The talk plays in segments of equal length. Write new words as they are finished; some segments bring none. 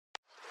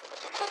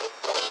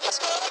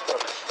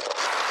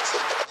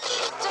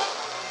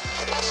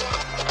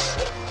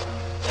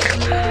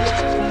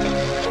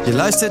Je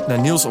luistert naar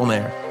Niels On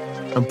Air.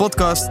 Een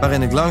podcast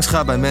waarin ik langs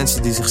ga bij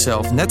mensen die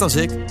zichzelf, net als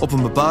ik, op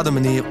een bepaalde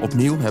manier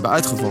opnieuw hebben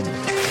uitgevonden.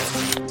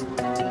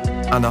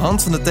 Aan de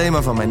hand van het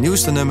thema van mijn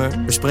nieuwste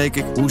nummer bespreek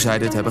ik hoe zij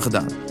dit hebben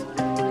gedaan.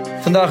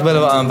 Vandaag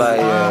bellen we aan bij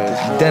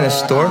Dennis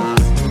Storm.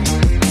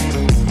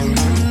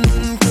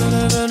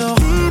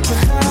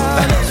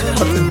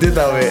 Wat is dit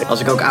nou weer? Als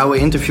ik ook oude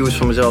interviews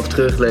van mezelf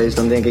teruglees,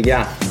 dan denk ik,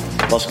 ja,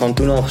 was gewoon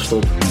toen al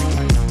gestopt.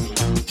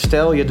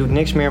 Stel, je doet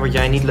niks meer wat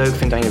jij niet leuk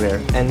vindt aan je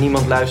werk en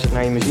niemand luistert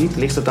naar je muziek.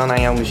 Ligt het dan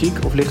aan jouw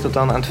muziek of ligt het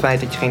dan aan het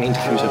feit dat je geen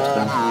interviews hebt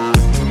gedaan?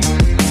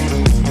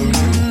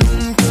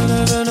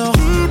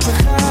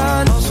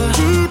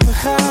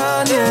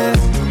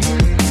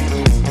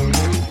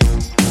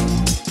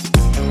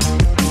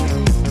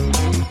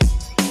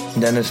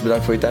 Dennis,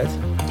 bedankt voor je tijd.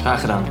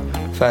 Graag gedaan.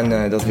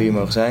 Fijn dat we hier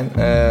mogen zijn.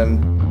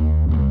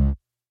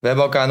 We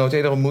hebben elkaar nooit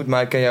eerder ontmoet,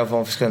 maar ik ken jou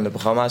van verschillende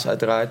programma's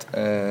uiteraard.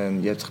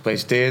 Je hebt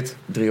gepresenteerd,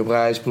 3 op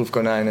reis,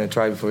 Proefkonijnen,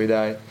 Try Before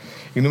You Die.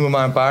 Ik noem er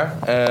maar een paar.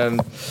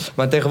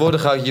 Maar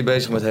tegenwoordig houd je je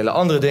bezig met hele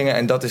andere dingen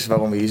en dat is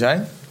waarom we hier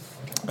zijn.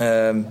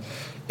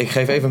 Ik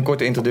geef even een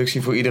korte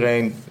introductie voor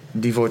iedereen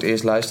die voor het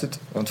eerst luistert.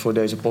 Want voor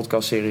deze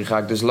podcastserie ga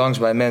ik dus langs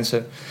bij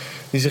mensen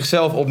die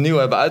zichzelf opnieuw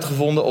hebben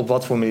uitgevonden, op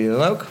wat voor manier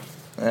dan ook.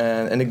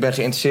 En ik ben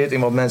geïnteresseerd in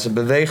wat mensen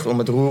beweegt om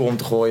het roer om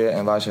te gooien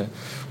en waar ze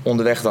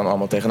onderweg dan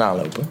allemaal tegenaan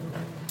lopen.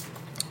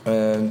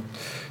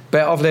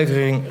 Per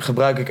aflevering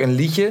gebruik ik een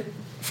liedje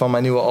van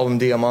mijn nieuwe album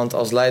Diamant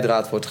als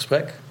leidraad voor het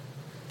gesprek.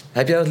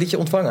 Heb jij dat liedje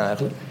ontvangen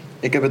eigenlijk?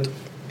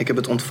 Ik heb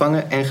het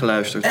ontvangen en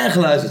geluisterd. En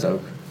geluisterd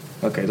ook.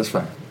 Oké, dat is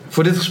fijn.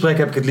 Voor dit gesprek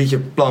heb ik het liedje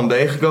Plan B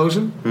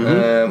gekozen.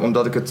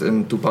 Omdat ik het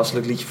een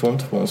toepasselijk liedje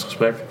vond voor ons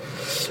gesprek.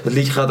 Het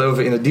liedje gaat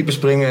over in het diepe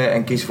springen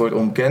en kiezen voor het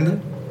onbekende.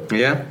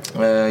 Ja?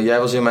 Jij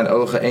was in mijn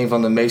ogen een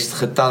van de meest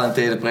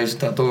getalenteerde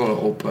presentatoren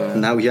op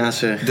Nou ja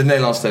zeg. de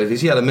Nederlandse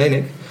televisie. Ja, dat meen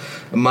ik.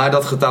 Maar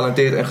dat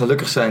getalenteerd en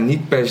gelukkig zijn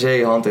niet per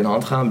se hand in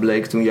hand gaan,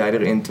 bleek toen jij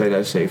er in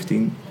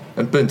 2017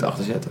 een punt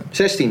achter zette.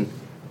 16.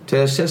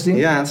 2016?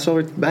 Ja, het is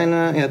alweer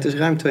bijna, ja, het is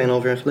ruim 2,5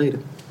 jaar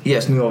geleden.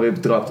 Yes, nu alweer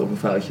betrapt op een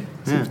foutje.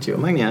 Ja, chill.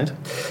 maakt niet uit.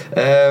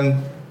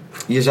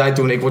 Je zei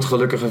toen, ik word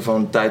gelukkiger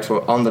van tijd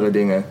voor andere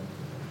dingen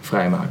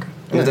vrijmaken.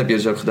 En dat heb je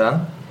dus ook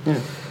gedaan. Ja.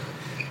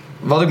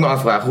 Wat ik me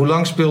afvraag, hoe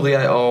lang speelde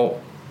jij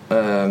al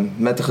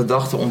met de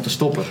gedachte om te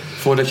stoppen?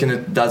 Voordat je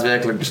het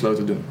daadwerkelijk besloot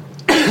te doen?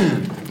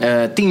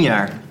 10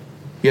 jaar.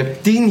 Je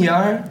hebt 10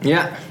 jaar?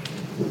 Ja.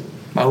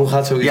 Maar hoe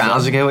gaat zoiets? Ja,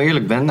 als ik heel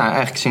eerlijk ben, nou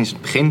eigenlijk sinds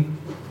het begin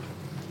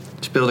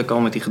speelde ik al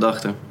met die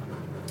gedachten.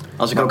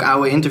 Als ik ook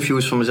oude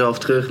interviews van mezelf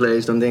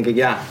teruglees, dan denk ik,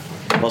 ja,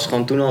 was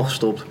gewoon toen al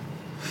gestopt.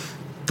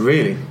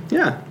 Really?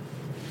 Ja.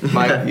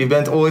 Maar je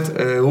bent ooit,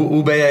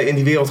 hoe ben jij in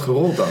die wereld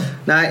gerold dan?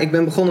 Nou, ik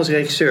ben begonnen als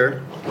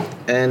regisseur.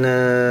 En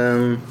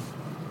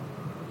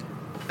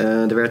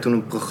er werd toen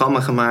een programma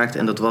gemaakt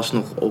en dat was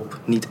nog op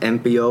niet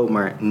NPO,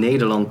 maar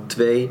Nederland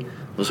 2. Dat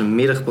was een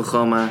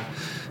middagprogramma.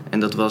 En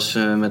dat was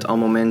met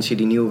allemaal mensen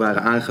die nieuw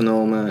waren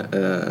aangenomen.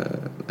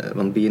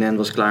 Want BNN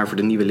was klaar voor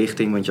de nieuwe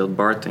lichting. Want je had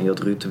Bart en je had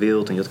Ruud de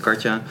Wild en je had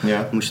Katja. Ja.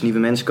 Er moesten nieuwe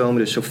mensen komen.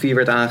 Dus Sophie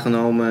werd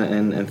aangenomen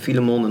en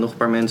Filemon en nog een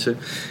paar mensen.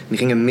 Die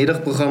gingen een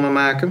middagprogramma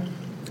maken.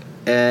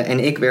 En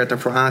ik werd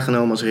daarvoor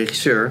aangenomen als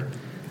regisseur.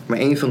 Maar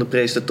een van de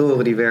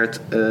presentatoren die werd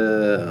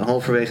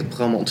halverwege het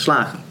programma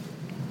ontslagen.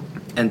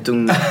 En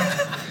toen...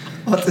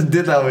 Wat is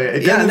dit nou weer?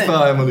 Ik ken dit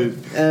verhaal helemaal niet.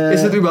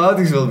 Is het überhaupt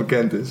iets wat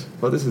bekend is?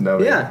 Wat is het nou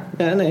weer?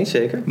 Ja, nee,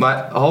 zeker.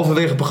 Maar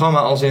halverwege het programma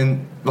als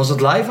in... Was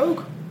het live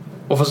ook?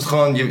 Of was het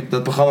gewoon...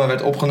 Dat programma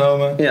werd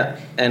opgenomen? Ja,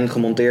 en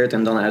gemonteerd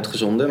en dan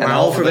uitgezonden. En Maar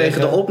halverwege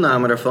de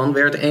opname daarvan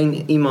werd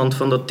iemand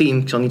van dat team...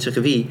 Ik zal niet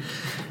zeggen wie...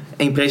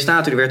 Een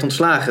presentator die werd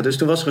ontslagen. Dus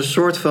toen was er een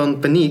soort van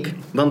paniek.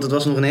 Want het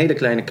was nog een hele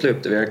kleine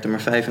club. Er werkten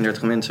maar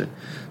 35 mensen.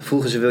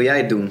 Vroegen ze, wil jij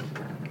het doen?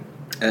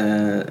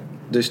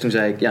 Dus toen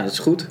zei ik, ja, dat is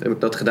goed. Heb ik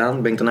dat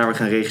gedaan. Ben ik daarna weer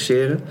gaan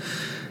regisseren.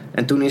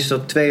 En toen is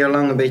dat 2 jaar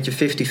lang een beetje 50-50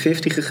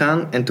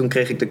 gegaan. En toen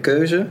kreeg ik de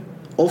keuze.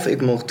 Of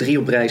ik mocht 3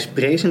 op reis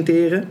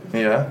presenteren.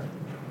 Ja.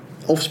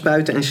 Of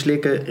spuiten en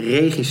slikken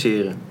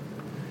regisseren.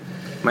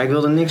 Maar ik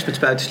wilde niks met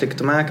spuiten en slikken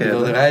te maken hebben.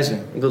 Je wilde reizen?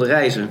 Ik wilde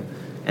reizen.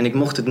 En ik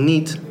mocht het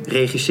niet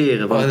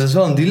regisseren. Want... Oh, dat is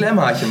wel een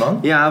dilemmaatje, man.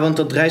 Ja, want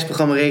dat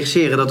reisprogramma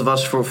regisseren... dat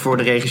was voor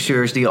de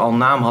regisseurs die al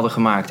naam hadden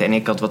gemaakt. En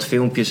ik had wat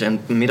filmpjes en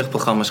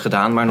middagprogramma's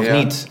gedaan, maar nog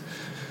niet.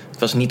 Ik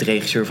was niet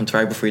regisseur van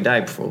Try Before You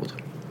Die bijvoorbeeld.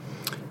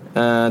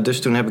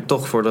 Dus toen heb ik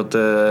toch voor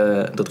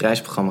dat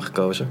reisprogramma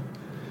gekozen.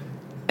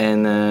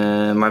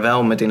 Maar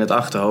wel met in het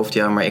achterhoofd...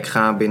 ja, maar ik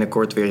ga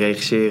binnenkort weer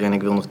regisseren... en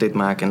ik wil nog dit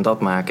maken en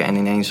dat maken. En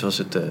ineens was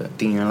het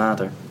 10 jaar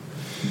later.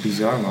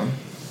 Bizar, man.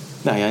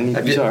 Nou ja,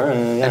 niet bizar.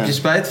 Ja. Heb je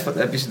spijt?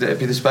 Heb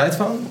je er spijt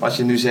van? Als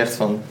je nu zegt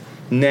van...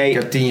 Nee. Ik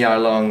heb 10 jaar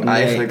lang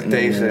eigenlijk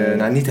tegen...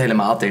 Nou, niet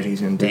helemaal tegen je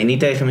zin. Nee, niet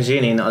tegen mijn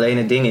zin in. Alleen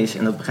het ding is,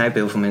 en dat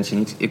begrijpen heel veel mensen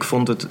niet... ik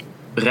vond het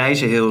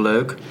reizen heel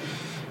leuk.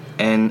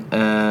 En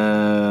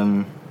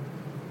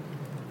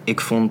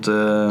ik vond,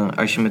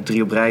 als je met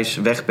 3 op reis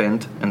weg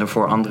bent... en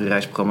daarvoor andere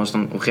reisprogramma's...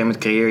 dan op een gegeven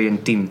moment creëer je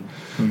een team.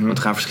 Mm-hmm. Want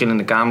er gaan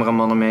verschillende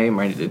cameramannen mee...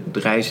 maar de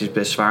reis is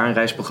best zwaar, een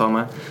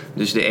reisprogramma.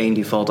 Dus de een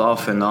die valt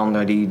af en de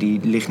ander die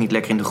ligt niet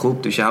lekker in de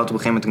groep. Dus je houdt op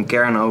een gegeven moment een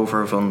kern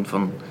over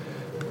van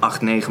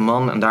 8, 9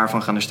 man en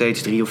daarvan gaan er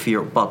steeds 3 of 4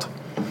 op pad.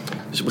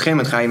 Dus op een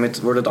gegeven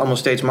moment wordt het allemaal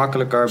steeds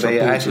makkelijker. Ben je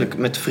eigenlijk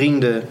met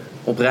vrienden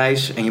op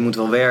reis en je moet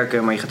wel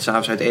werken, maar je gaat 's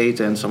avonds uit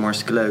eten en het is allemaal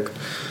hartstikke leuk.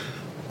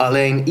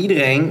 Alleen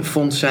iedereen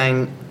vond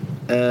zijn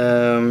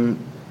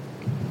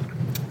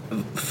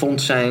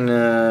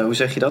hoe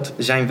zeg je dat?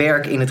 Zijn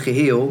werk in het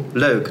geheel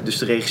leuk. Dus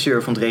de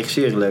regisseur vond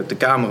regisseren leuk. De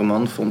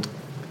cameraman vond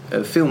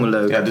filmen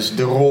leuk. Ja, dus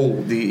de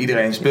rol die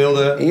iedereen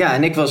speelde. Ja,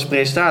 en ik was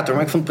presentator,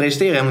 maar ik vond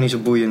presenteren helemaal niet zo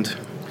boeiend.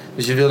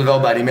 Dus je wilde wel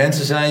bij die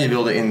mensen zijn, je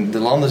wilde in de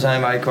landen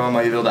zijn waar je kwam,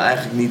 maar je wilde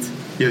eigenlijk niet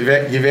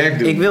je werk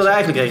doen. Ik wilde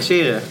eigenlijk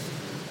regisseren.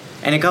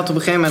 En op een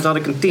gegeven moment had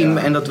ik een team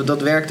en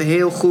dat werkte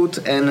heel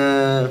goed. En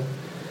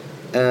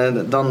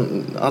dan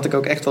had ik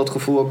ook echt wel het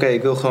gevoel, oké,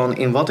 ik wil gewoon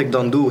in wat ik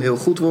dan doe heel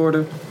goed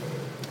worden.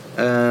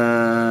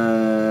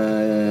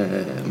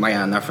 Maar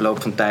ja, na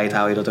verloop van tijd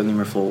hou je dat ook niet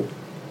meer vol.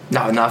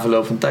 Nou, na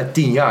verloop van tijd,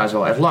 10 jaar is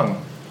wel echt lang.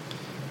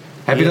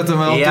 Heb je dat dan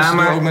wel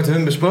tussendoor ook met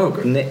hun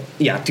besproken? Nee,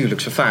 ja,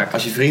 tuurlijk, zo vaak.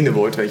 Als je vrienden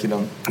wordt, weet je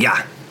dan. Ja.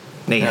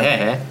 Nee,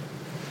 hè?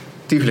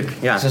 Tuurlijk,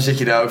 ja. Dus dan zit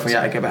je daar ook van,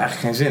 ik heb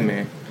eigenlijk geen zin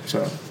meer. Zo.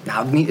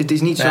 Nou, het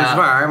is niet zo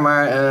zwaar,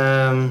 maar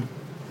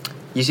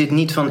je zit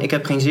niet van, ik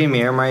heb geen zin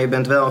meer. Maar je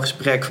bent wel in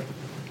gesprek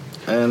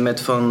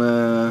met van,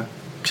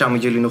 ik zou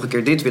met jullie nog een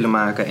keer dit willen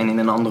maken en in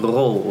een andere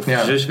rol. Of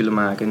zus willen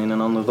maken en in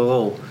een andere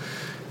rol.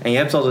 En je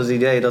hebt altijd het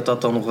idee dat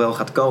dat dan nog wel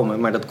gaat komen,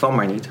 maar dat kwam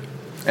maar niet.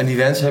 En die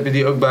wens, heb je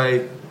die ook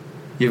bij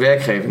je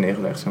werkgever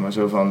neergelegd? Zeg maar,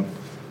 zo van,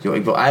 joh,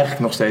 ik wil eigenlijk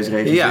nog steeds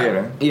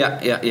regisseren. Ja.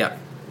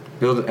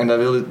 En daar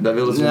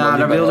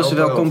wilden ze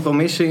wel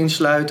compromissen in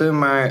sluiten,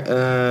 maar...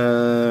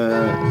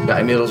 Ja,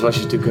 inmiddels was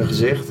je natuurlijk een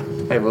gezicht.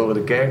 We horen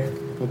de kerk.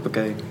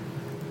 Hoppakee.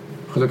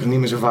 Gelukkig niet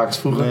meer zo vaak als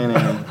vroeger.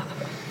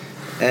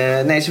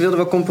 Nee. Nee, ze wilden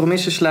wel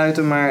compromissen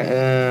sluiten, maar...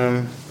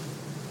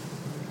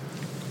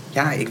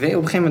 ja, ik weet, op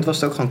een gegeven moment was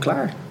het ook gewoon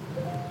klaar.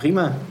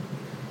 Prima.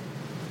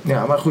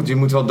 Ja, maar goed, je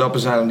moet wel dapper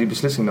zijn om die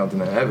beslissing dan te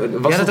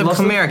nemen. Dat heb ik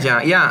gemerkt,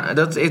 ja.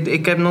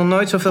 Ik heb nog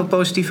nooit zoveel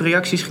positieve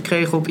reacties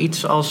gekregen op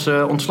iets als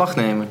ontslag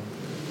nemen.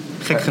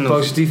 Gek genoeg.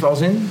 Positief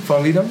als in?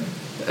 Van wie dan?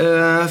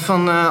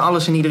 Van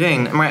alles en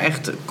iedereen. Maar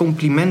echt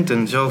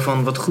complimenten. Zo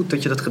van, wat goed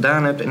dat je dat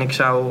gedaan hebt. En ik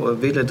zou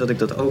willen dat ik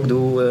dat ook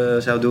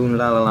zou doen.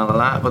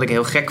 La. Wat ik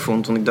heel gek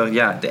vond. Want ik dacht,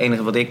 het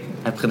enige wat ik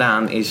heb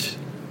gedaan is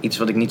iets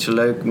wat ik niet zo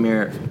leuk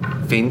meer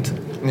vind.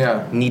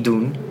 Ja. Niet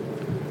doen.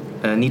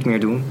 Niet meer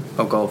doen.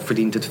 Ook al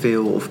verdient het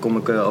veel of kom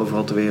ik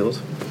overal ter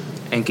wereld.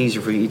 En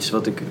kiezen voor iets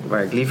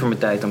waar ik liever mijn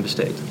tijd aan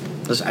besteed.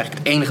 Dat is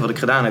eigenlijk het enige wat ik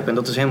gedaan heb. En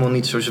dat is helemaal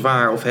niet zo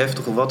zwaar of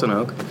heftig of wat dan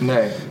ook.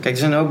 Nee. Kijk, er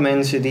zijn ook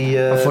mensen die...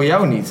 Maar voor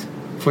jou niet?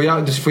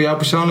 Dus voor jou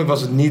persoonlijk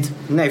was het niet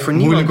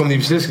moeilijk om die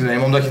beslissing te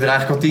nemen, omdat je er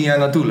eigenlijk al 10 jaar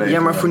naartoe leeft. Ja,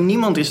 maar voor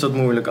niemand is dat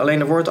moeilijk. Alleen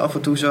er wordt af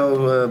en toe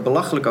zo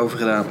belachelijk over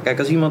gedaan. Kijk,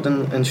 als iemand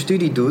een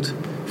studie doet,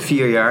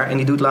 4 jaar, en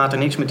die doet later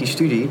niks met die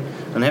studie,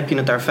 dan heb je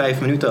het daar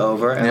 5 minuten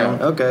over. En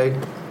dan, oké.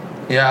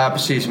 Ja,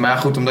 precies. Maar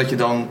goed, omdat je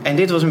dan... En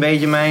dit was een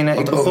beetje mijn...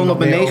 ik begon op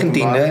mijn 19e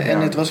en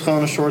het was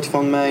gewoon een soort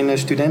van mijn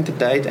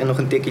studententijd en nog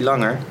een tikkie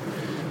langer.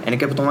 En ik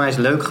heb het onwijs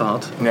leuk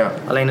gehad. Ja.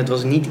 Alleen het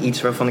was niet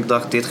iets waarvan ik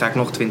dacht, dit ga ik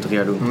nog 20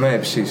 jaar doen. Nee,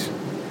 precies.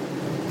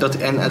 Dat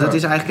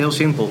is eigenlijk heel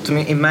simpel.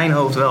 Tenminste, in mijn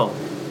hoofd wel.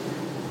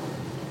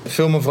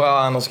 Vul me vooral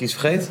aan als ik iets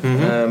vergeet.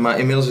 Mm-hmm. Maar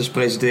inmiddels is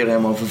presenteren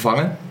helemaal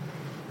vervangen.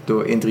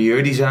 Door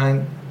interieurdesign,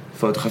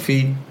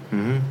 fotografie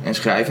en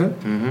schrijven.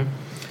 Mm-hmm.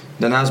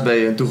 Daarnaast ben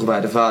je een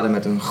toegewijde vader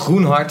met een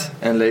groen hart.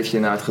 En leef je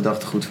naar het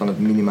gedachtegoed van het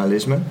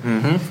minimalisme.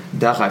 Mm-hmm.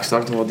 Daar ga ik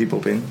straks nog wat dieper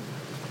op in.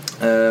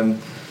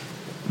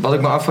 Wat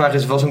ik me afvraag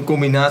is, was een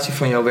combinatie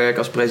van jouw werk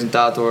als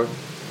presentator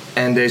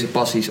en deze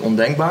passies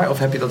ondenkbaar? Of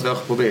heb je dat wel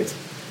geprobeerd?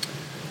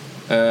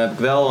 Heb ik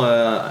wel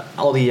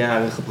al die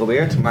jaren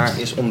geprobeerd, maar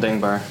is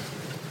ondenkbaar.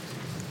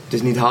 Het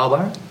is niet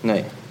haalbaar?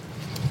 Nee.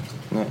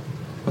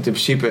 Want in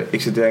principe,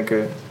 ik zit te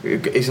denken,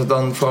 is dat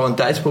dan vooral een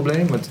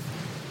tijdsprobleem? Want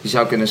je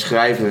zou kunnen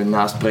schrijven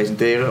naast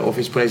presenteren, of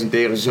is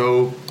presenteren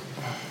zo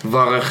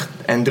warrig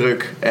en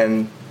druk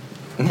en...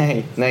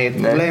 Nee,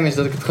 het probleem is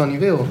dat ik het gewoon niet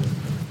wil.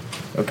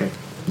 Oké,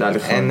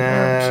 duidelijk gewoon.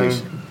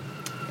 Precies.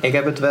 Ik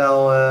heb het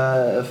wel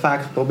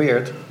vaak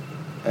geprobeerd.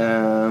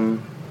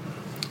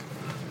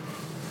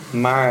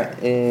 Maar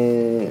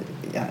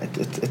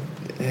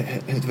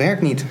het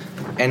werkt niet.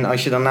 En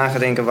als je dan na gaat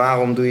denken,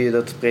 waarom doe je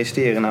dat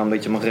presenteren? Nou,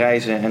 omdat je mag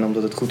reizen en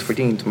omdat het goed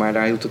verdient. Maar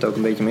daar hield het ook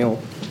een beetje mee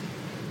op.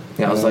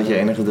 Ja, als dat je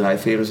enige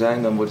drijfveren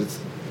zijn, dan wordt het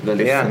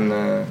wellicht een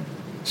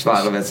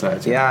zware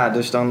wedstrijd. Ja,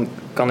 dus dan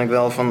kan ik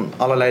wel van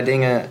allerlei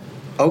dingen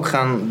ook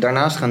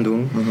daarnaast gaan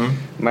doen. Mm-hmm.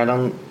 Maar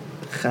dan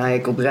ga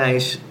ik op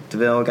reis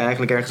terwijl ik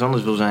eigenlijk ergens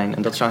anders wil zijn.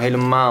 En dat zou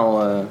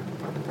helemaal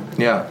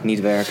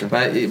niet werken.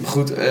 Maar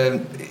goed,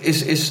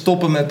 is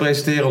stoppen met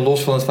presenteren,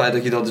 los van het feit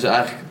dat je dat dus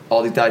eigenlijk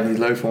al die tijd niet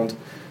leuk vond,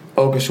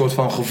 ook een soort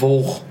van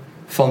gevolg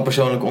van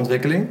persoonlijke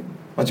ontwikkeling?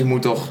 Want je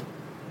moet toch...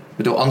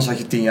 anders had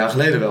je 10 jaar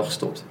geleden wel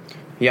gestopt.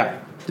 Ja.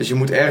 Dus je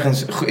moet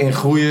ergens in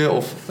groeien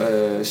of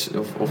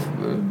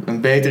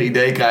een beter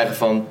idee krijgen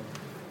van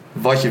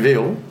wat je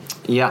wil.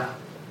 Ja.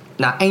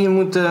 Nou, en je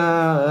moet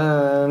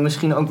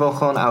misschien ook wel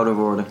gewoon ouder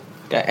worden.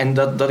 Ja, en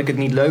dat ik het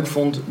niet leuk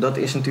vond, dat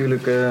is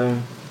natuurlijk...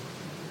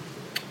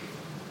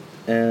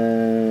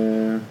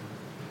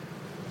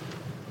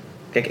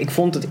 Kijk, ik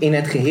vond het in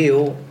het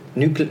geheel...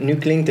 Nu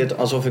klinkt het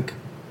alsof ik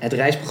het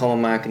reisprogramma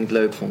maken niet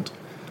leuk vond.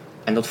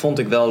 En dat vond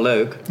ik wel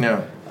leuk.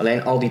 Ja.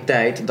 Alleen al die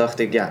tijd dacht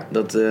ik, ja,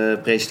 dat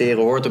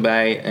presenteren hoort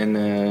erbij. En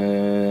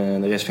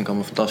de rest vind ik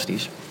allemaal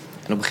fantastisch.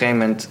 En op een gegeven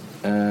moment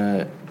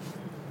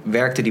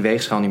werkte die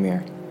weegschaal niet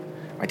meer.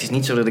 Maar het is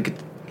niet zo dat ik het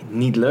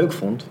niet leuk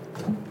vond.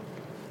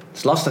 Het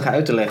is lastig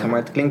uit te leggen, maar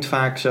het klinkt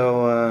vaak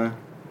zo...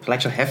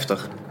 gelijk zo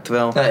heftig.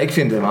 Terwijl... Nou, ik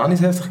vind het helemaal niet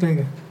heftig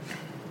klinken.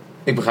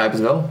 Ik begrijp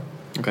het wel.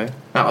 Oké.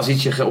 Nou, als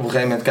iets je op een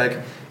gegeven moment... Kijk,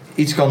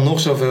 iets kan nog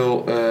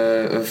zoveel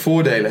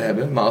voordelen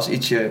hebben. Maar als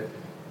iets je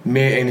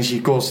meer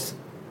energie kost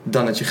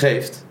dan het je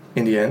geeft...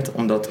 In die end,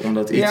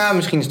 omdat iets... Ja,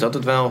 misschien is dat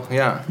het wel,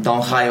 ja.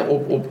 Dan ga je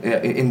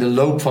in de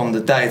loop van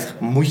de tijd...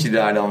 Moet je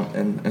daar dan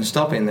een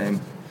stap in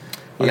nemen.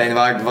 Ja. Alleen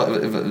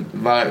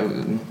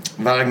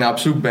waar ik naar op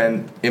zoek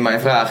ben in mijn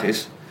vraag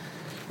is...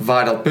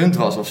 Waar dat punt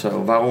was of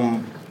zo.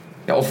 Waarom...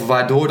 Ja, of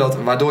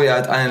waardoor je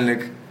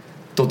uiteindelijk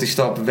tot die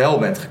stap wel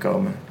bent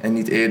gekomen en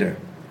niet eerder.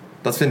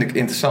 Dat vind ik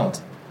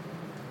interessant.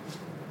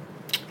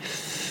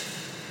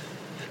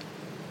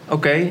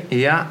 Oké,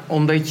 ja,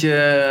 omdat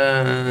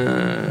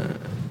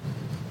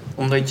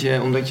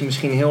je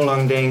misschien heel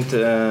lang denkt,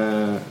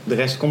 de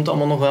rest komt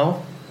allemaal nog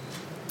wel.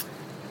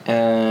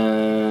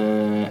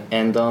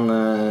 En dan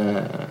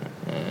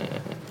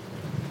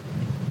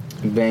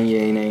ben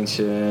je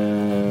ineens,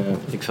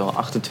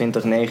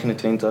 28,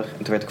 29 en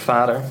toen werd ik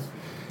vader.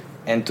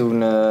 En toen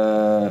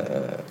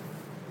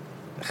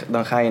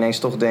dan ga je ineens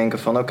toch denken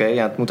van oké,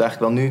 ja, het moet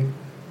eigenlijk wel nu.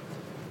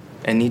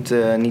 En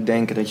niet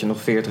denken dat je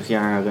nog 40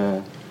 jaar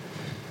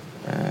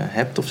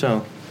hebt of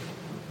zo.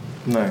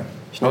 Nee.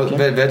 Snap je?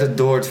 Werd het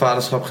door het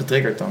vaderschap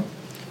getriggerd dan?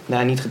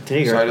 Nou, niet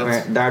getriggerd,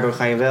 maar daardoor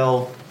ga je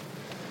wel...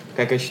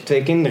 Kijk, als je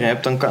 2 kinderen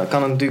hebt, dan kan het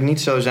natuurlijk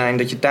niet zo zijn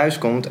dat je thuis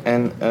komt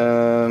en...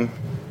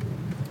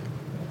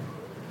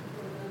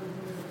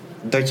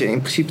 dat je in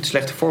principe het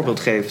slechte voorbeeld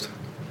geeft.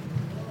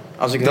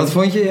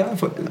 Vond je, ja?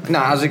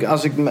 Nou,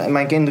 als ik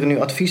mijn kinderen nu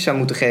advies zou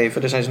moeten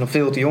geven... daar zijn ze nog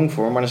veel te jong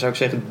voor... maar dan zou ik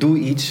zeggen, doe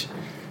iets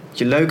wat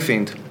je leuk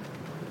vindt.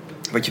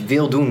 Wat je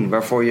wil doen.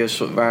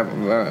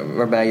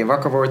 Waarbij je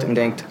wakker wordt en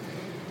denkt...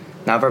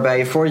 Nou, waarbij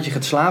je voordat je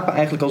gaat slapen...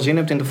 eigenlijk al zin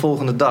hebt in de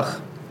volgende dag.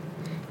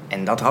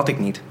 En dat had ik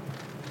niet.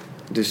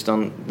 Dus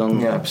dan...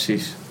 Ja,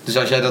 precies. Dus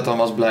als jij dat dan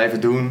was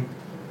blijven doen...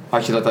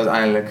 had je dat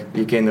uiteindelijk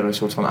je kinderen een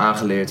soort van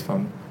aangeleerd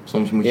van...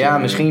 Soms moet je... Ja,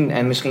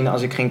 misschien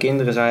als ik geen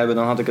kinderen zou hebben...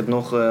 dan had ik het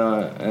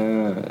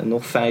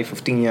nog 5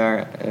 of 10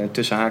 jaar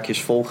tussen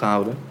haakjes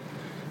volgehouden.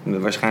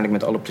 Waarschijnlijk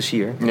met alle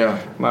plezier. Ja.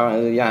 Maar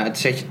het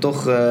zet je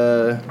toch...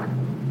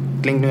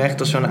 klinkt nu echt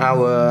als zo'n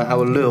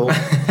oude lul.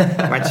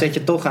 Maar het zet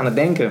je toch aan het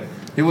denken.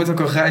 Je wordt ook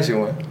al grijs,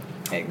 jongen.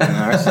 Ik ben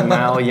hartstikke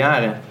maar al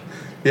jaren.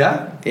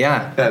 Ja?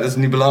 Ja. Ja, dat is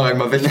niet belangrijk,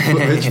 maar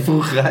werd je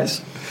vroeg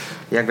grijs?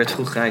 Ja, ik werd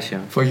vroeg grijs, ja.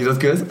 Vond je dat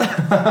kut?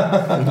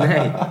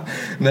 Nee.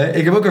 Nee,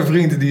 ik heb ook een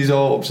vriend die is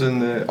al op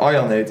zijn...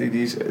 Arjan heet hij.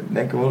 Die is,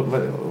 denk ik,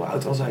 hoe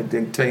oud was hij? Ik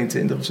denk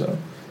 22 of zo.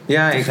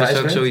 Ja, ik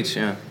was ook zoiets,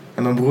 ja.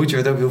 En mijn broertje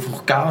werd ook heel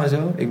vroeg kaal en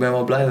zo. Ik ben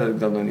wel blij dat ik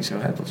dat nog niet zo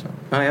heb of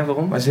zo. Oh ja,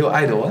 waarom? Maar het is heel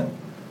ijdel, hè?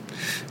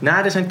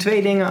 Nou, er zijn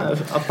 2 dingen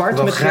apart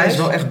Wel met grijs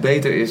wel echt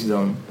beter is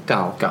dan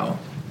kaal.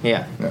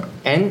 Ja. Ja.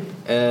 En...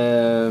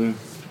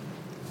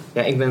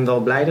 ik ben wel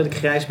blij dat ik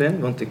grijs ben.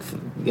 Want ik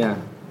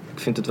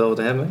vind het wel wat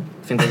hebben.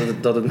 Ik vind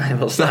dat het mij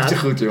wel staat. Staat je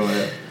goed, jongen.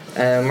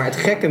 Ja. Maar het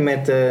gekke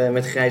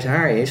met grijs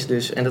haar is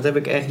dus... En dat heb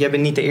ik echt... Jij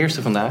bent niet de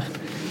eerste vandaag.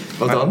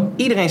 Wat maar dan?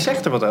 Iedereen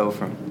zegt er wat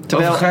over.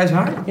 Over grijs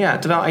haar? Ja,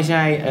 terwijl als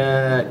jij...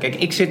 kijk,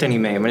 ik zit er niet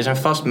mee. Maar er zijn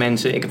vast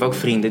mensen... Ik heb ook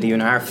vrienden die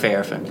hun haar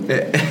verven.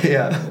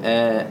 Ja.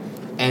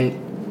 En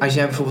als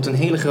jij bijvoorbeeld een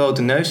hele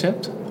grote neus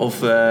hebt... Of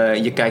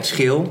je kijkt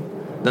scheel...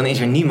 Dan is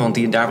er niemand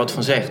die daar wat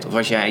van zegt. Of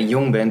als jij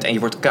jong bent en je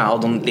wordt kaal...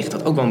 Dan ligt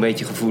dat ook wel een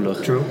beetje gevoelig.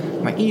 True.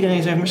 Maar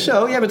iedereen zegt maar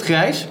zo, jij bent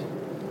grijs.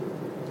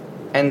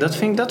 En dat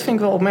vind ik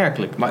wel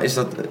opmerkelijk. Maar is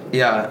dat...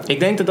 Ja... Ik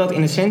denk dat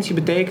in essentie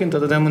betekent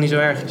dat het helemaal niet zo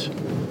erg is.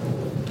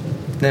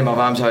 Nee, maar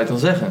waarom zou je het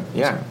dan zeggen?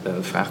 Ja, dat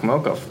vraag ik me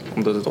ook af.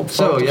 Omdat het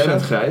opvalt. Zo, jij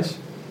bent grijs.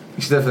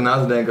 Ik zit even na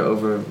te denken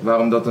over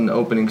waarom dat een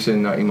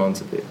openingszin naar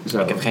iemand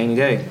zou Ik heb geen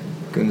idee.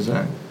 kunnen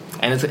zijn.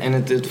 En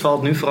het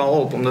valt nu vooral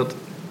op omdat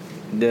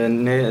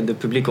de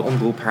publieke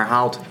omroep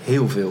herhaalt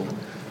heel veel.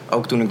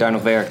 Ook toen ik daar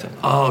nog werkte.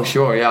 Oh,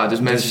 sure. Ja, dus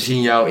mensen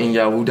zien jou in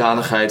jouw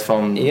hoedanigheid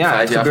van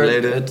 5 jaar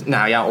geleden.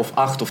 Of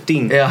 8 of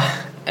 10. Ja.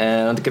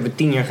 Want ik heb het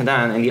 10 jaar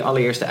gedaan. En die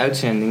allereerste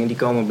uitzendingen... die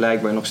komen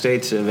blijkbaar nog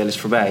steeds wel eens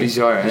voorbij.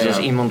 Bizar, Dus ja. als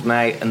iemand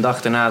mij een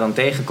dag daarna dan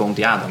tegenkomt...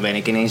 ja, dan ben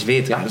ik ineens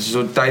wit. Ja, dat is een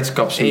soort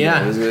tijdskapsel.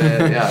 Ja. Dus,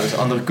 dat is een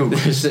andere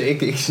koek. Dus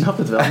ik snap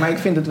het wel. Maar ik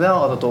vind het wel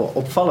altijd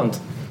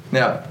opvallend.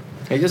 Ja.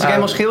 Weet je, als ik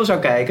helemaal scheel zou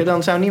kijken...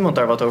 dan zou niemand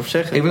daar wat over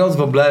zeggen. Ik ben altijd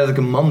wel blij dat ik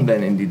een man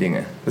ben in die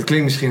dingen. Dat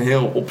klinkt misschien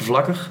heel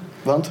oppervlakkig.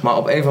 Want? Maar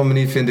op een of andere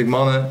manier vind ik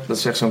mannen... Dat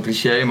is echt zo'n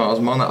cliché. Maar als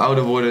mannen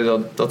ouder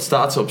worden... Dat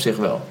staat ze op zich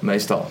wel.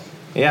 Meestal.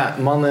 Ja,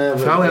 mannen...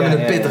 Vrouwen hebben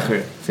het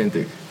pittiger, vind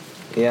ik.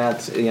 Ja,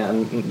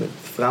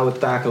 vrouwen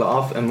takelen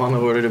af en mannen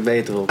worden er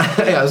beter op.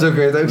 Ja, zo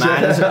kun je het ook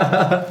Maar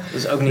zeggen. dat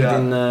is ook niet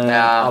in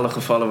alle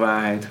gevallen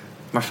waarheid.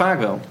 Maar vaak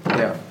wel.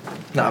 Ja.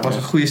 Nou, het was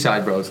een goede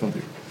sidebroad, vond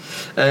ik.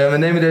 We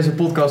nemen deze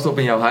podcast op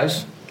in jouw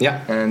huis.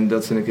 Ja. En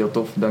dat vind ik heel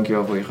tof.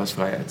 Dankjewel voor je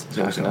gastvrijheid.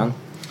 Graag gedaan.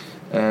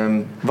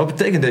 Wat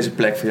betekent deze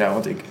plek voor jou?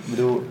 Want ik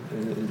bedoel,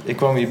 ik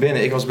kwam hier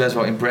binnen. Ik was best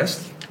wel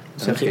impressed.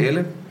 Zeg ik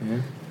eerlijk. Ja.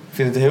 Ik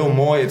vind het heel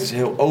mooi. Het is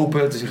heel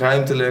open. Het is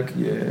ruimtelijk.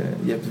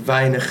 Je hebt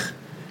weinig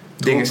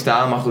dingen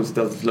staan. Maar goed,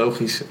 dat is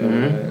logisch.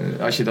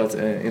 Als je dat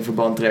in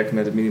verband trekt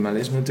met het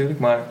minimalisme natuurlijk.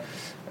 Maar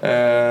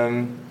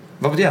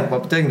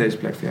wat betekent deze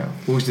plek voor jou?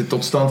 Hoe is dit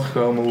tot stand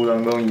gekomen? Hoe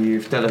lang woon je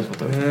hier? Vertel eens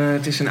wat over.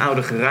 Het is een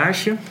oude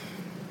garage.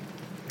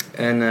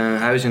 En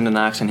huizen in Den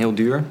Haag zijn heel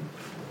duur.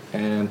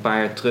 En een paar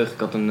jaar terug, ik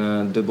had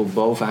een dubbel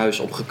bovenhuis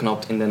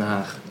opgeknapt in Den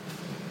Haag.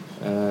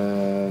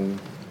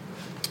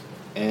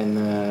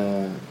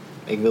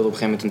 Ik wilde op een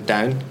gegeven moment een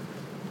tuin.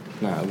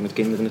 Nou, ook met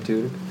kinderen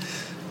natuurlijk.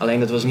 Alleen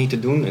dat was niet te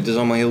doen. Het is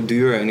allemaal heel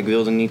duur en ik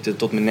wilde niet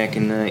tot mijn nek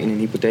in een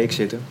hypotheek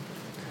zitten.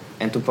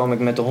 En toen kwam ik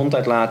met de hond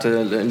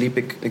uitlaten,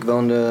 ik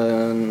woonde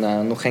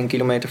nog geen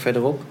kilometer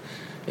verderop.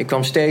 Ik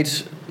kwam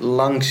steeds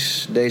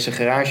langs deze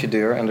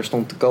garagedeur en er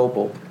stond te koop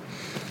op.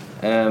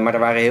 Maar er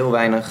waren heel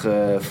weinig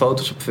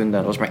foto's op Funda.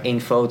 Er was maar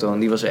 1 foto en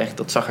die was echt,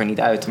 dat zag er niet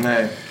uit.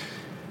 Nee.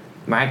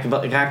 Maar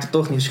ik raakte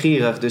toch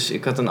nieuwsgierig, dus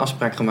ik had een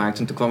afspraak gemaakt.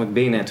 En toen kwam ik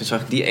binnen en toen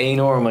zag ik die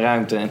enorme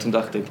ruimte. En toen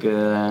dacht ik,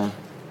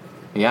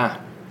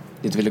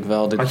 dit wil ik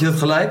wel. Had je dat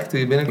gelijk toen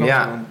je binnenkwam?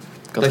 Ja.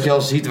 Dat je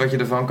al ziet wat je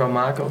ervan kan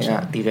maken? Of zo?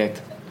 Ja,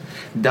 direct.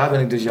 Daar ben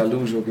ik dus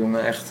jaloers op,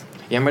 jongen, echt.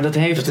 Ja, maar dat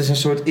heeft... Dat is een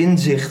soort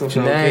inzicht of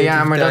zo. Nee,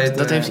 ja, maar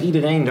dat heeft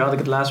iedereen. Daar had ik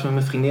het laatst met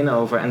mijn vriendinnen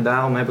over. En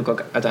daarom heb ik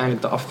ook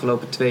uiteindelijk de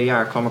afgelopen 2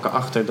 jaar kwam ik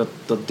erachter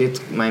dat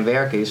dit mijn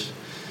werk is.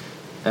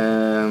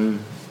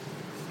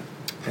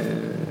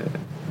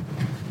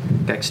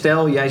 Kijk,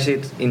 stel jij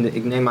zit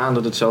ik neem aan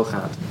dat het zo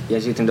gaat. Jij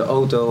zit in de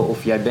auto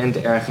of jij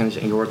bent ergens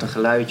en je hoort een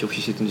geluidje of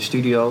je zit in de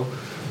studio.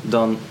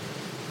 Dan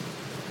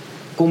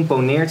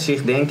componeert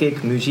zich, denk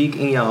ik, muziek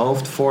in je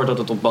hoofd voordat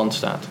het op band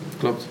staat.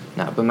 Klopt.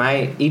 Nou, bij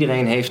mij,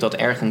 iedereen heeft dat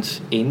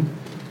ergens in.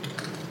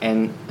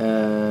 En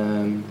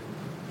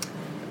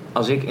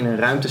als ik in een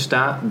ruimte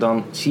sta,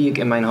 dan zie ik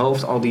in mijn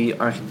hoofd al die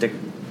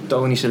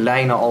architectonische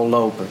lijnen al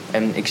lopen.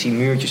 En ik zie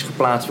muurtjes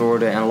geplaatst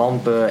worden en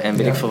lampen en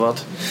weet ik veel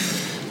wat.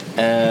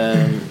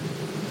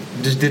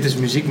 Dus dit is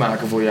muziek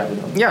maken voor jou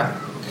dan? Ja.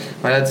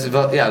 Maar dat is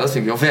wel, dat vind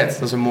ik wel vet.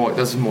 Dat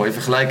is een mooie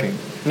vergelijking.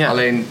 Ja.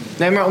 Alleen...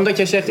 Nee, maar omdat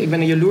jij zegt, ik ben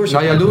er jaloers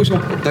op. Nou, jaloers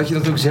op dat je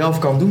dat ook zelf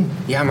kan doen.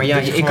 Ja, maar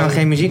ik kan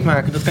geen muziek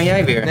maken. Dat kan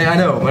jij weer. Nee, I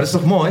know. Maar dat is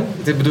toch mooi?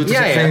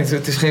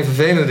 Het is geen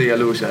vervelende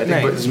jaloersheid.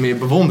 Nee. Het is meer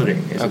bewondering.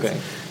 Okay.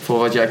 Voor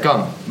wat jij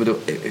kan.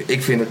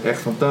 Ik vind het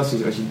echt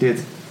fantastisch als je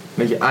dit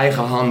met je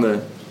eigen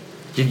handen...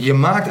 Je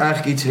maakt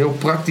eigenlijk iets heel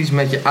praktisch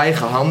met je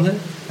eigen handen.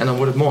 En dan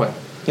wordt het mooi.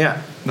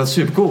 Ja. Dat is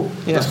super cool.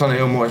 Ja. Dat is gewoon een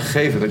heel mooi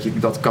gegeven dat je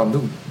dat kan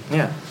doen.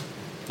 Ja.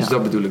 Dus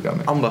dat bedoel ik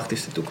daarmee. Ambacht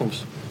is de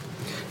toekomst.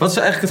 Wat is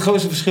eigenlijk het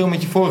grootste verschil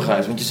met je vorige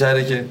huis? Want je zei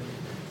dat je,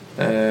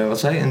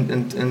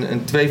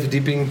 een 2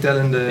 verdieping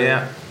tellende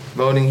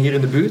woning hier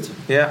in de buurt.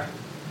 Ja.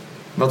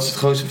 Wat is het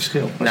grootste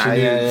verschil? Als je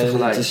nu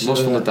vergelijkt,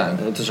 los van de tuin.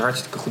 Het is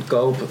hartstikke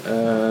goedkoop.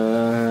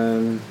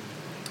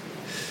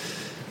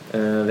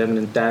 We hebben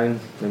een tuin,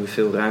 we hebben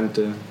veel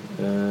ruimte.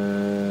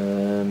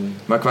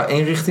 Maar qua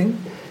inrichting?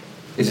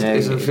 Is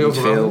er veel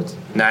veranderd?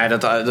 Nee,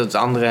 dat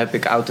andere heb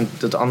ik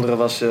dat andere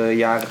was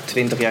jaren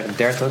 20, jaren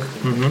 30.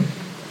 Mm-hmm.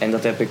 En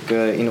dat heb ik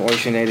in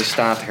originele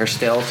staat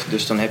hersteld.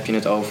 Dus dan heb je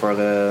het over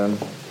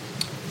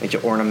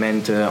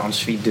ornamenten,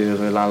 ensuite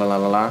deuren,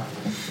 la.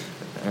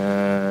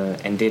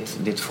 En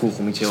dit vroeg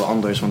om iets heel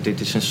anders, want dit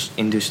is een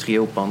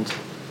industrieel pand.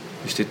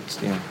 Dus dit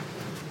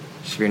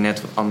is weer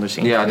net anders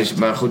in. Ja,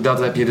 maar goed, dat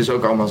heb je dus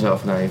ook allemaal zelf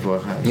gedaan in je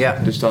vorige huis. Ja.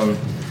 Dus dan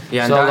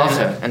ja, zal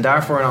lachen. En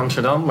daarvoor in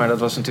Amsterdam, maar dat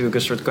was natuurlijk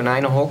een soort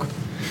konijnenhok.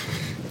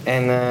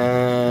 En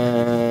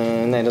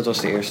nee, dat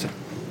was de eerste.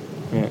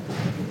 Ja.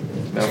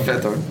 Wel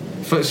vet hoor.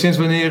 Sinds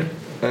wanneer...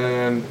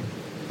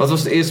 wat was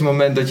het eerste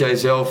moment dat jij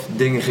zelf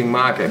dingen ging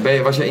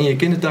maken? Was jij in je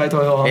kindertijd al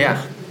heel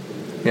handig?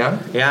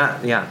 Ja.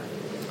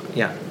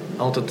 Ja.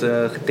 Altijd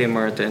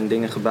getimmerd en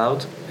dingen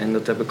gebouwd. En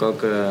dat heb ik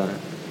ook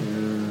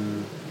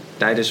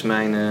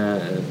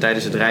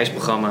tijdens het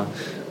reisprogramma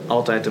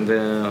altijd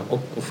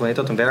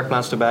een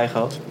werkplaats erbij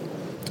gehad.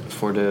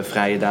 Voor de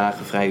vrije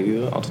dagen, vrije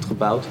uren, altijd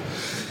gebouwd.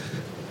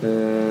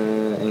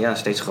 En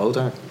steeds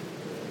groter.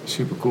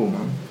 Super cool,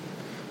 man.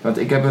 Want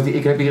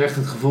ik heb hier echt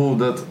het gevoel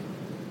dat...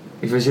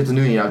 We zitten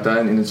nu in jouw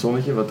tuin in het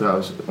zonnetje. Wat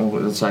trouwens,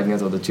 dat zei ik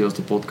net al, de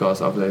chillste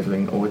podcast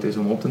aflevering ooit is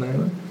om op te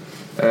nemen.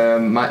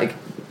 Maar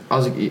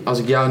als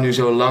ik jou nu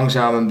zo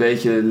langzaam een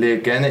beetje leer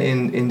kennen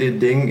in dit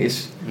ding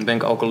is... Dan ben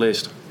ik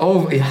alcoholist.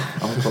 Ja,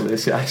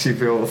 alcoholist. Ja, ik zie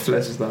veel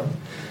flessen staan.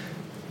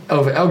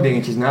 Over elk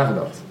dingetje is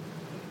nagedacht.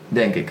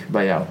 Denk ik,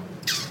 bij jou.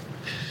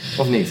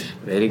 Of niet?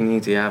 Weet ik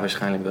niet. Ja,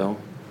 waarschijnlijk wel.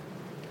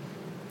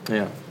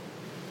 Ja.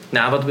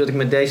 Nou, wat ik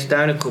met deze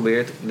tuin heb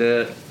geprobeerd...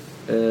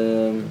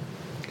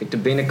 de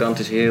binnenkant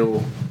is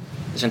heel...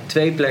 Er zijn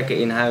 2 plekken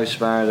in huis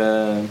waar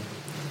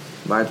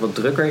het wat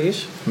drukker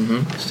is. Mm-hmm.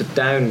 Dat is de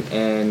tuin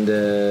en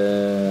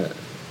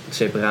het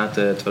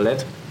separate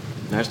toilet.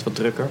 Daar is het wat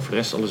drukker. Voor de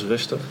rest alles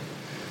rustig.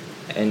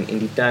 En in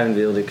die tuin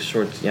wilde ik een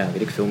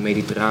soort,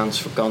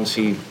 mediterraans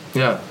vakantie.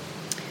 Ja.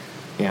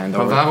 Ja, en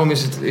Maar waarom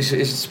is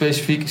het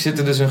specifiek? Zit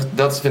er dus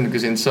dat vind ik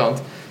dus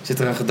interessant. Zit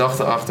er een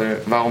gedachte achter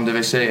waarom de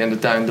wc en de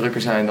tuin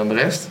drukker zijn dan de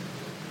rest?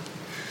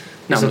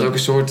 Is dat ook een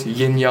soort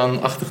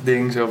yin-yang-achtig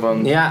ding? Zo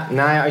van... Ja,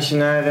 nou ja, als je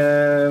naar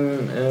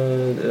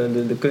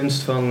de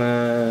kunst van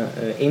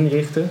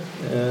inrichten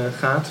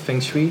gaat,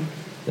 Feng Shui,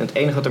 het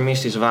enige wat er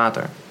mist is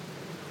water.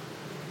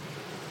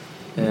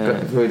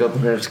 Wil je dat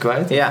nog ergens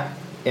kwijt? Ja,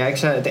 ik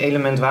zei, het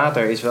element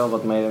water is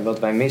wel wat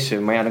wij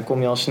missen. Maar ja, dan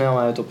kom je al snel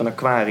uit op een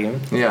aquarium.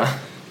 Ja.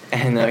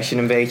 En als je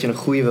een beetje een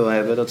goeie wil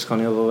hebben, dat is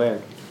gewoon heel veel werk.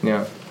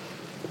 Ja.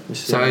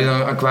 Dus, zou je dan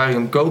een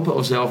aquarium kopen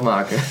of zelf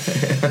maken?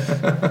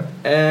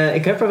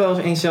 Ik heb er wel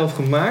eens zelf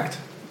gemaakt.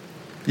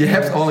 Je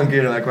hebt al een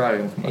keer een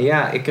aquarium gemaakt?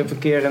 Ja, ik heb een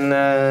keer een...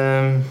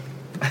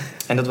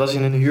 en dat was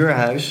in een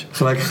huurhuis.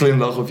 Gelijk een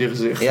glimlach op je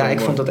gezicht. Ja, ik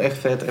vond dat echt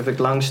vet. Heb ik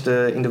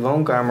in de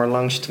woonkamer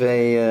langs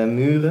 2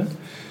 muren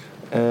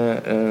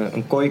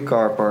een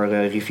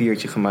kooikarper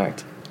riviertje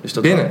gemaakt. Dus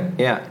dat binnen?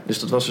 Dus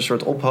dat was een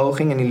soort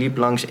ophoging en die liep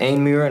langs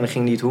 1 muur en dan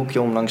ging die het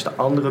hoekje om langs de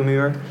andere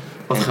muur.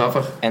 Wat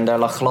grappig. En daar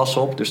lag glas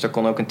op, dus daar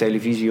kon ook een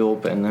televisie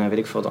op en weet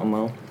ik veel wat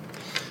allemaal.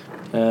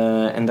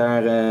 En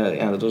daar,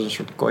 dat was een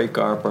soort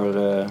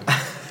kooikarper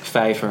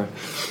vijver.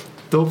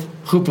 Top,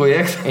 goed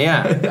project.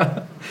 Ja.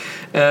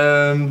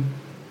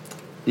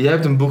 Je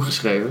hebt een boek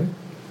geschreven.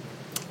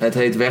 Het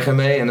heet Weg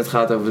ermee en het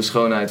gaat over de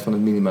schoonheid van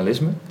het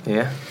minimalisme.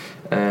 Ja.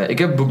 Ik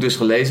heb het boek dus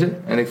gelezen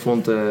en ik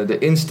vond de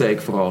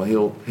insteek vooral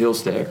heel, heel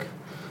sterk.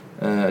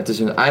 Het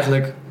is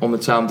eigenlijk, om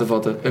het samen te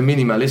vatten, een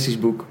minimalistisch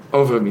boek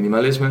over het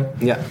minimalisme.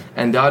 Ja.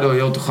 En daardoor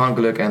heel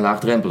toegankelijk en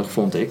laagdrempelig,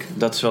 vond ik.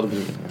 Dat is wel de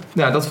bedoeling.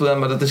 Ja,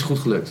 maar dat is goed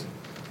gelukt.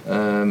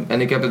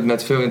 En ik heb het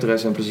met veel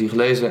interesse en plezier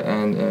gelezen.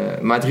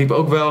 Maar het riep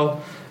ook wel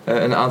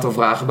een aantal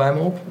vragen bij me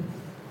op.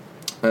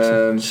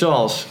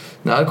 Zoals?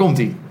 Nou, daar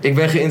komt-ie. Ik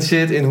ben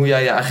geïnteresseerd in hoe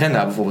jij je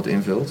agenda bijvoorbeeld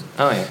invult.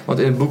 Oh ja. Want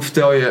in het boek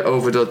vertel je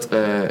over dat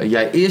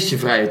jij eerst je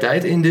vrije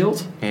tijd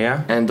indeelt.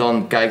 Ja. En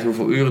dan kijkt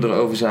hoeveel uren er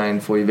over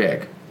zijn voor je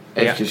werk.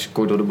 Eventjes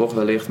kort door de bocht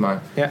wellicht,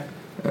 maar ja.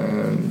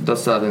 Dat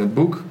staat in het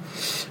boek.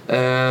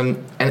 En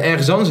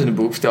ergens anders in het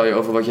boek vertel je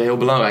over wat je heel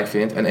belangrijk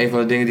vindt. En een van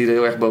de dingen die er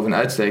heel erg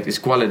bovenuit steekt is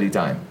quality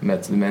time.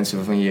 Met de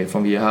mensen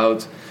van wie je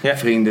houdt,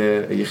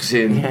 vrienden, je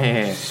gezin.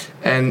 Ja.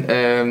 En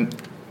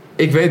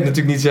ik weet het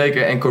natuurlijk niet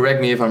zeker en correct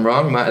me if I'm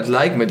wrong, maar het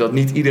lijkt me dat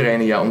niet iedereen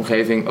in jouw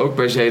omgeving ook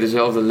per se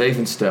dezelfde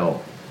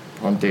levensstijl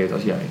hanteert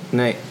als jij.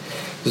 Nee.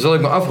 Dus wat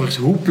ik me afvraag is,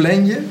 hoe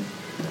plan je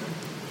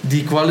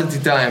die quality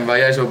time waar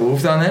jij zo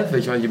behoefte aan hebt?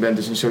 Weet je, want je bent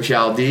dus een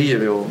sociaal dier, je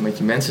wil met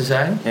je mensen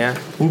zijn. Ja.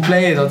 Hoe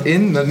plan je dat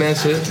in met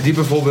mensen die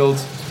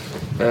bijvoorbeeld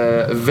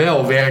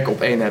wel werk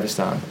op één hebben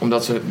staan?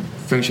 Omdat ze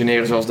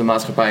functioneren zoals de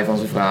maatschappij van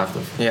ze vraagt.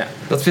 Ja.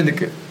 Dat vind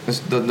ik,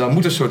 daar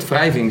moet een soort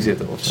wrijving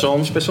zitten. Of zo.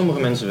 Soms, bij sommige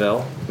mensen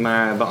wel,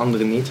 maar bij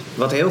anderen niet.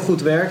 Wat heel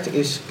goed werkt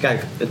is,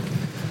 kijk,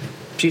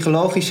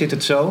 psychologisch zit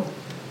het zo.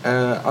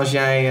 Als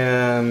jij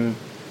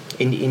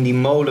in die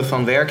molen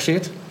van werk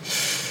zit,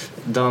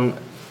 dan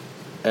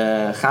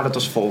gaat het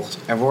als volgt.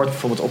 Er wordt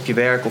bijvoorbeeld op je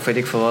werk of weet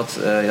ik veel wat,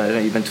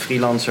 je bent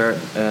freelancer,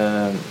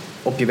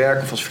 op je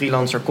werk of als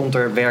freelancer komt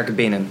er werk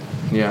binnen.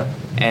 Ja.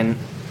 En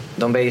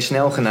dan ben je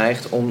snel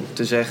geneigd om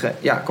te zeggen,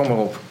 ja, kom maar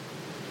op.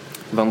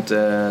 Want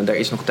er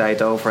is nog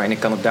tijd over en ik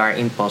kan het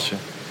daarin passen.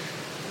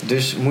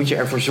 Dus moet je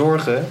ervoor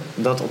zorgen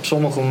dat op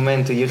sommige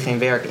momenten je geen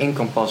werk in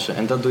kan passen.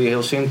 En dat doe je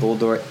heel simpel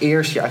door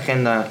eerst je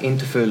agenda in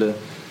te vullen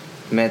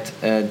met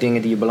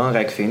dingen die je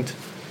belangrijk vindt.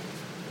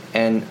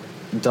 En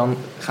dan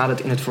gaat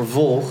het in het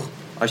vervolg.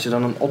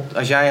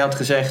 Als jij had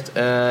gezegd,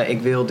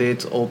 ik wil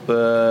dit op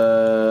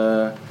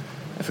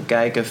even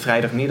kijken,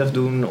 vrijdagmiddag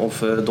doen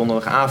of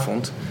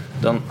donderdagavond,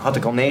 dan had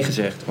ik al nee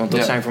gezegd. Want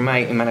dat zijn voor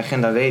mij, in mijn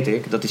agenda weet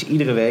ik, dat is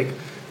iedere week.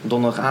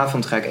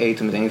 Donderdagavond ga ik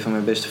eten met een van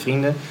mijn beste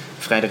vrienden.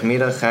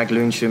 Vrijdagmiddag ga ik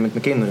lunchen met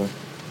mijn kinderen.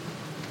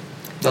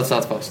 Dat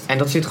staat vast. En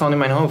dat zit gewoon in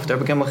mijn hoofd. Daar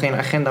heb ik helemaal geen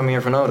agenda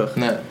meer voor nodig.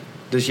 Nee.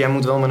 Dus jij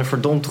moet wel met een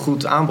verdomd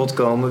goed aanbod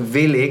komen.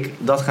 Wil ik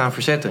dat gaan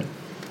verzetten?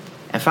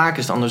 En vaak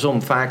is het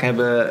andersom. Vaak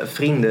hebben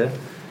vrienden...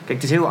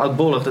 Kijk, het is heel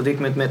oudbollig dat ik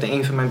met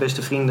een van mijn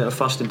beste vrienden een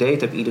vaste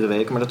date heb iedere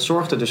week. Maar dat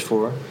zorgt er dus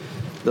voor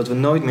dat we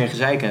nooit meer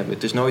gezeik hebben.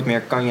 Het is nooit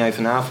meer, kan jij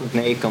vanavond?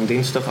 Nee, ik kan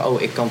dinsdag.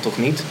 Oh, ik kan toch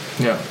niet?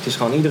 Ja. Het is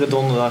gewoon iedere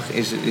donderdag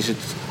is het...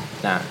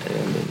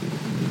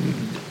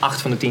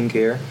 8 van de 10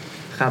 keer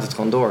gaat het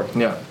gewoon door.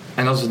 Ja.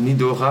 En als het niet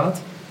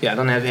doorgaat? Ja,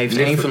 dan heeft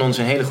één van ons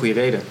een hele goede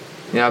reden.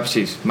 Ja,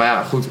 precies. Maar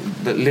ja, goed.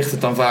 Ligt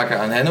het dan vaker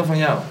aan hen of aan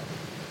jou?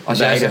 Als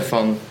Beide. jij zegt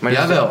van... Maar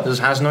jawel. Dat is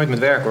haast nooit met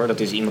werk hoor. Dat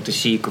is iemand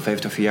is ziek of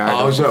heeft een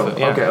verjaardag. Oh zo.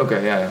 Ja. Oké,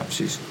 ja,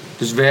 precies.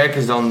 Dus werk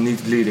is dan niet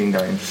leading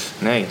daarin?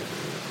 Nee.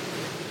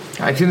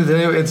 Ja, ik vind het een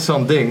heel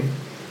interessant ding.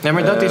 Nee,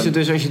 maar dat is het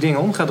dus als je dingen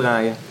om gaat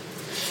draaien.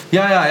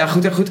 Ja,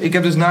 goed. Ik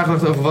heb dus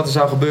nagedacht over wat er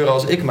zou gebeuren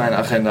als ik mijn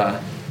agenda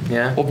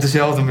op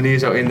dezelfde manier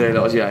zou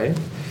indelen als jij.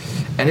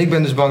 En ik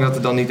ben dus bang dat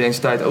er dan niet eens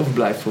tijd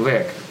overblijft voor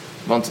werk.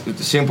 Want het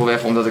is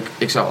simpelweg omdat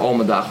ik zou al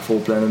mijn dagen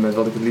vol plannen met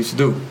wat ik het liefst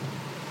doe.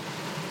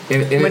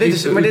 In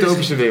een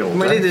utopische wereld.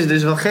 Maar dit is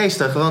dus wel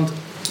geestig, want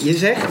je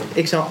zegt,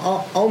 ik zou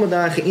al mijn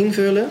dagen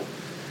invullen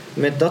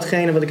met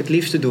datgene wat ik het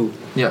liefste doe.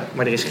 Ja.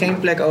 Maar er is geen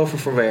plek over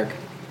voor werk.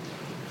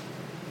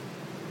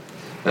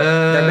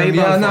 Daar ben je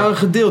bang voor? Nou, een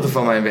gedeelte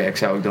van mijn werk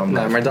zou ik dan Nou,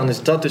 blijven. maar dan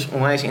is dat dus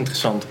onwijs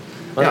interessant.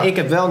 Want Ja. ik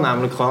heb wel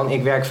namelijk gewoon...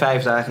 Ik werk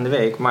 5 dagen in de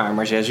week,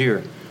 maar 6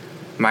 uur.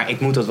 Maar ik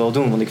moet dat wel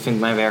doen, want ik vind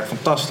mijn werk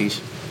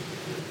fantastisch.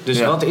 Dus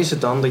Ja. wat is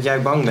het dan dat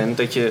jij bang bent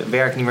dat je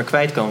werk niet meer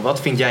kwijt kan?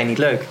 Wat vind jij niet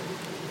leuk?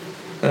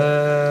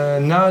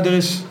 Nou, er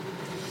is...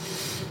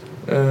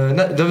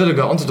 daar wil ik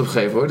wel antwoord op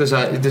geven hoor.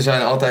 Er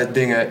zijn altijd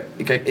dingen...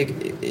 Kijk,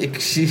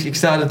 ik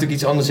sta er natuurlijk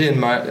iets anders in.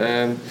 Maar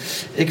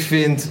ik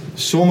vind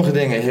sommige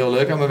dingen heel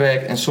leuk aan mijn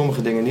werk en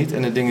sommige dingen niet.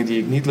 En de dingen die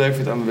ik niet leuk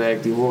vind aan mijn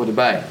werk, die horen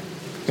erbij.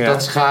 Ja.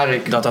 Dat schaar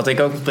ik. Dat had ik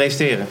ook met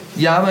presenteren.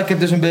 Ja, maar ik heb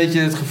dus een beetje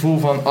het gevoel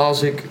van...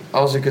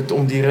 Als ik het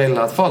om die reden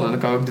laat vallen, dan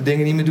kan ik ook de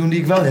dingen niet meer doen die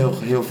ik wel heel,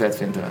 heel vet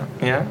vind eraan.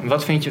 Ja?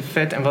 Wat vind je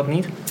vet en wat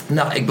niet?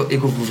 Nou, ik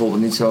hoef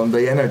bijvoorbeeld niet zo'n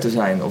BN'er te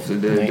zijn. Of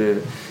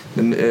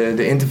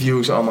de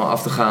interviews allemaal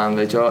af te gaan,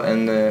 weet je wel.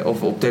 En,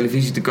 of op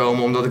televisie te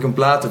komen omdat ik een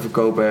plaat te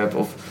verkopen heb.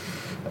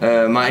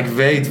 Maar ik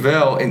weet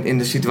wel, in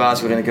de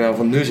situatie waarin ik in ieder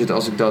geval nu zit...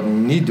 als ik dat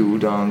niet doe,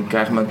 dan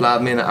krijgt mijn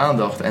plaat minder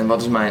aandacht. En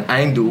wat is mijn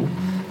einddoel?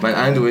 Mijn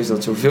einddoel is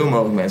dat zoveel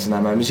mogelijk mensen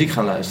naar mijn muziek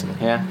gaan luisteren.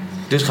 Ja.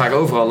 Dus ga ik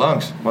overal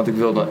langs. Want ik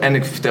wil en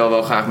ik vertel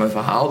wel graag mijn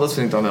verhaal. Dat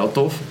vind ik dan wel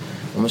tof.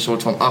 Om een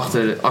soort van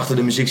achter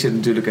de muziek zit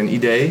natuurlijk een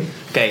idee.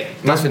 Oké,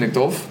 Dat vind ik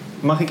tof.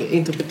 mag ik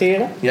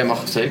interpreteren? Jij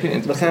mag zeker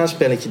We gaan een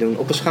spelletje doen.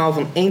 Op een schaal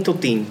van 1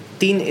 tot 10.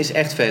 10 is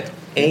echt vet.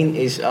 1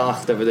 is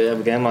 8, daar heb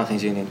ik helemaal geen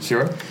zin in.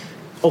 Sure.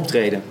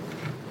 Optreden.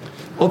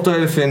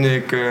 Optreden vind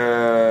ik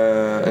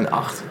een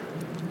 8.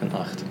 Een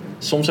 8.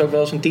 Soms ook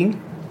wel eens een 10.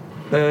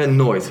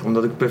 Nooit,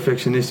 omdat ik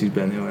perfectionistisch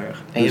ben heel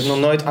erg. En je hebt nog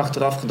nooit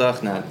achteraf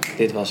gedacht, nou,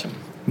 dit was hem.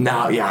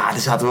 Nou ja, er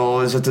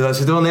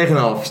zitten wel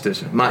 9,5's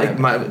tussen. Maar, Ja.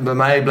 maar bij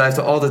mij blijft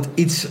er altijd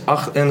iets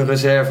in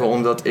reserve,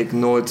 omdat ik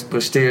nooit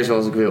presteer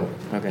zoals ik wil.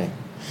 Oké.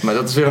 Maar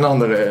dat is weer een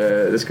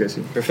andere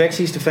discussie.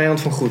 Perfectie is de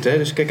vijand van goed, hè?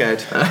 Dus kijk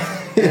uit.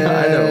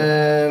 Ja, I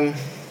know.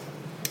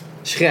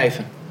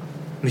 Schrijven.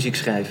 Muziek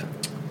schrijven.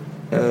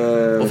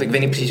 Of ik weet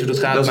niet precies hoe dat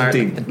gaat, dat is een maar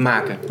 10. het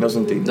maken. Dat is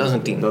een 10. Dat is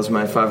een 10. Dat is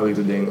mijn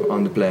favoriete ding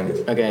on the planet.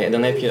 Oké,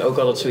 dan heb je ook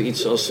altijd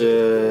zoiets als...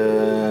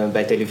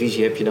 bij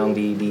televisie heb je dan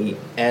die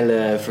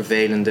elle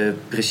vervelende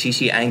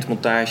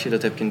precisie-eindmontage.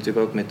 Dat heb je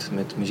natuurlijk ook met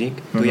muziek.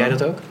 Doe jij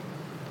dat ook?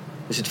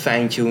 Dus het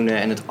fine-tunen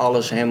en het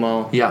alles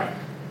helemaal... Ja,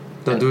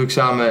 dat doe ik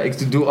samen.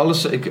 Ik doe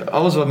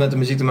alles wat met de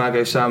muziek te maken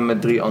heeft samen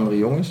met 3 andere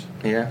jongens.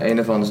 Ja. Eén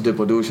daarvan is de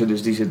producer,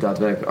 dus die zit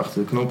daadwerkelijk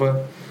achter de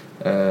knoppen.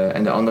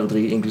 En de andere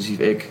 3, inclusief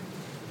ik,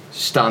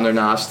 staan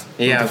ernaast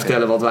om Ja, te oké.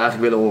 vertellen wat we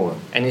eigenlijk willen horen.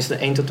 En is het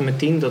 1 tot en met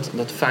 10, dat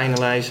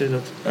finalizen?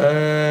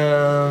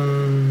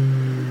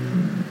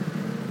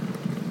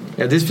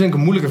 Ja, dit vind ik een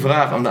moeilijke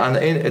vraag. Aan de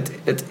ene,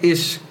 het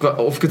is,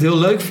 of ik het heel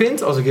leuk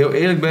vind, als ik heel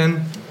eerlijk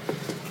ben,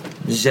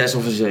 6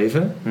 of een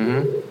 7.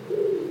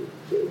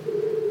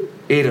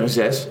 Eerder een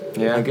 6,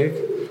 Ja. denk ik.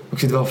 Maar ik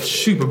vind het wel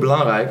super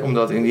belangrijk,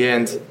 omdat in die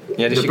end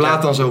Ja, dus de je plaat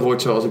krijgt- dan zo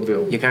wordt zoals ik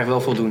wil. Je krijgt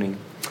wel voldoening.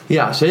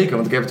 Ja, zeker,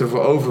 want ik heb het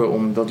ervoor over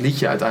om dat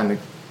liedje uiteindelijk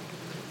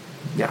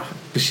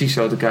precies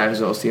zo te krijgen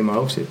zoals die in mijn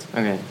hoofd zit.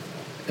 Oké.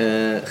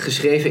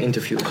 Geschreven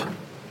interviews.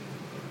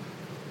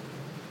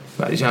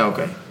 Nou, die zijn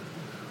oké.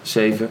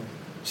 7,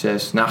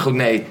 6. Nou goed,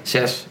 nee,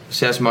 6.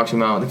 6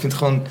 maximaal. Want ik vind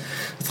gewoon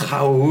het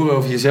gouden hoeren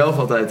over jezelf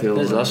altijd heel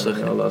Dat is lastig.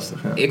 Heel lastig,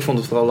 ja. Ik vond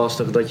het vooral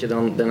lastig dat je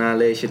dan daarna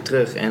lees je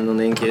terug en dan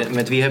denk je,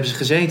 met wie hebben ze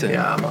gezeten?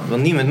 Ja, man.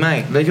 Want niet met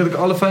mij. Weet je wat ik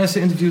de allerfijnste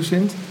interviews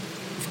vind?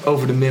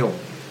 Over de mail.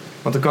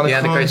 Want dan kan ik Ja, dan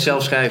gewoon... kan je het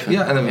zelf schrijven.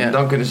 Ja, en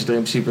dan kunnen ze er in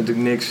principe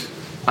natuurlijk niks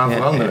aan Ja,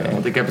 veranderen. ja.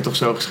 Want ik heb het toch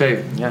zo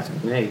geschreven. Ja,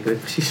 nee, ik weet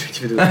precies wat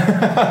je bedoelt.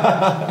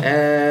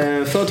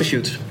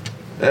 Fotoshoots.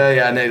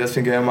 Ja, nee, dat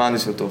vind ik helemaal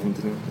niet zo tof om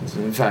te doen. Dat is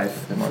een 5,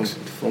 max.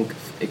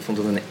 Ik vond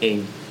het een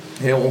 1.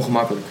 Heel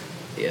ongemakkelijk.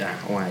 Ja,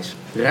 onwijs.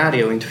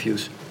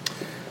 Radio-interviews.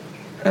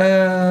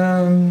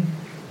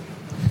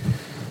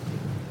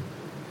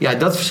 Ja,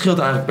 dat verschilt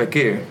eigenlijk per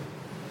keer.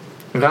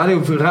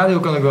 Radio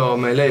kan ik wel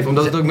mee leven,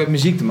 omdat het ook met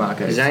muziek te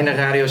maken heeft. Zijn er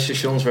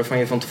radiostations waarvan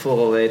je van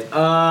tevoren al weet,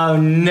 oh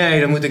nee,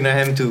 dan moet ik naar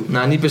hem toe.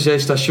 Nou, niet per se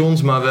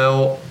stations, maar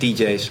wel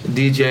DJ's.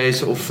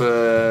 DJ's of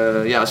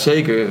ja,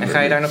 zeker. En ga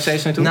je daar nog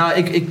steeds naartoe? Nou,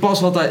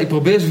 ik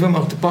probeer zoveel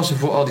mogelijk te passen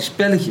voor al die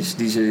spelletjes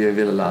die ze je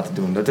willen laten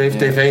doen. Dat heeft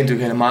tv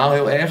natuurlijk helemaal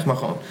heel erg, maar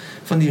gewoon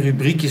van die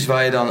rubriekjes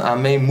waar je dan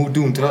aan mee moet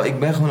doen. Terwijl ik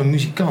ben gewoon een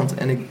muzikant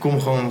en ik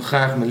kom gewoon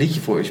graag mijn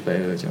liedje voor je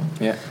spelen, weet je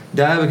wel. Ja.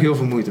 Daar heb ik heel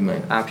veel moeite mee.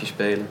 Aapjes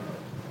spelen.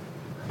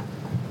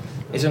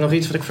 Is er nog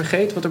iets wat ik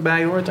vergeet wat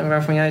erbij hoort en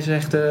waarvan jij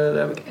zegt,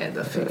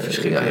 dat vind ik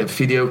verschrikkelijk. Ja,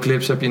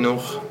 videoclips heb je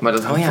nog, maar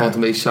dat Oh, ja. valt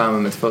een beetje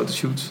samen met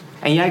fotoshoots.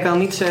 En jij kan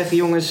niet zeggen,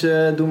 jongens,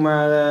 doe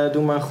maar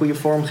een goede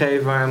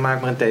vormgever en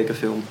maak maar een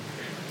tekenfilm.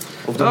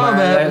 Of doe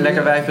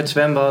lekker wijf met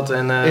zwembad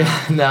en... Dan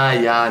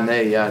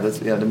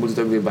moet het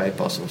ook weer bij je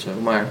passen of zo.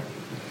 Maar,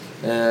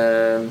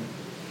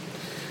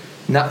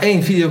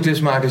 videoclips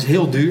maken is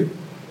heel duur.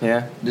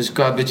 Ja. Dus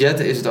qua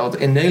budgetten is het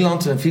altijd in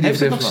Nederland een videoclip Heeft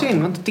het nog maken.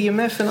 zin? Want de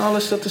TMF en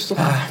alles, dat is toch...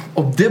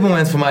 Op dit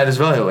moment voor mij dus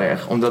wel heel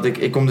erg. Omdat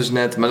ik kom dus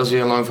net, maar dat is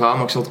weer een lang verhaal,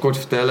 maar ik zal het kort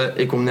vertellen.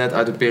 Ik kom net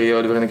uit een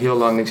periode waarin ik heel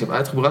lang niks heb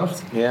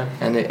uitgebracht. Ja.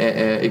 En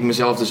ik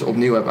mezelf dus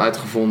opnieuw heb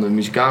uitgevonden,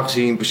 muzikaal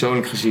gezien,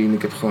 persoonlijk gezien.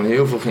 Ik heb gewoon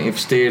heel veel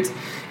geïnvesteerd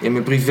in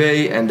mijn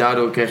privé. En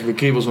daardoor kreeg ik weer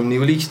kriebels om een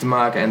nieuw liedje te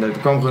maken. En dat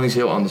kwam gewoon iets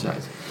heel anders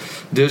uit.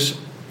 Dus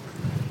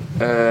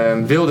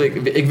wilde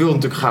ik wilde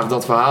natuurlijk graag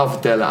dat verhaal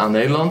vertellen aan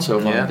Nederland. Zo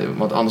van, Ja.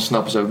 Want anders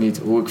snappen ze ook niet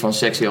hoe ik van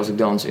sexy als ik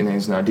dans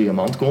ineens naar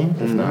Diamant kom.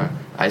 Of naar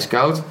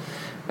ijskoud.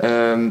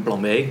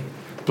 Plan B.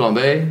 Plan B,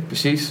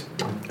 precies.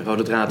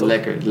 Rode draad. Toch?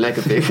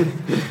 Lekker dik.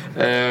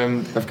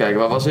 Even kijken,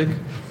 waar was ik?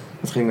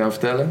 Wat ging ik nou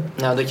vertellen?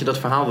 Nou, dat je dat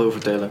verhaal wil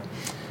vertellen.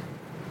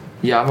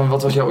 Ja, maar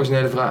wat was jouw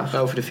originele vraag?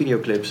 Over de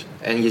videoclips.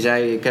 En je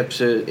zei, ik heb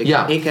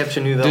ze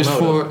nu wel dus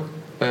nodig.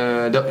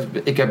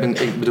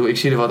 Ik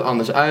zie er wat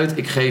anders uit.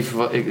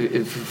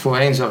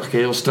 Voorheen zag ik er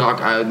heel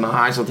strak uit. Mijn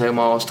haar zat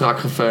helemaal strak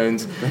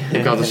gefeund.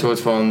 Ik had een soort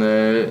van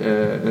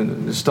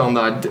een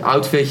standaard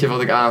outfitje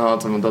wat ik aan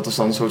had. Want dat was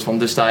dan een soort van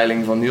de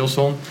styling van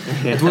Nielsen.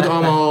 Het wordt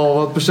allemaal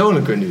wat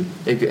persoonlijker nu.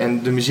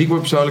 En de muziek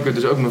wordt persoonlijker,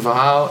 dus ook mijn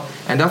verhaal.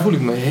 En daar voel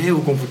ik me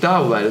heel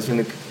comfortabel bij. Dat vind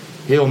ik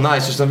heel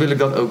nice. Dus dan wil ik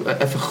dat ook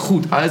even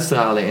goed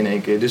uitstralen in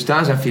één keer. Dus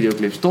daar zijn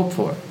videoclips top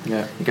voor.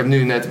 Ja. Ik heb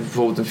nu net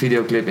bijvoorbeeld een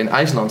videoclip in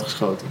IJsland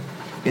geschoten.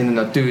 In de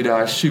natuur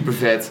daar, super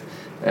vet.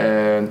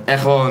 En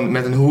gewoon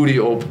met een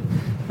hoodie op.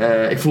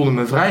 Ik voelde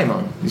me vrij,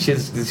 man. Die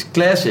shit dit is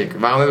classic.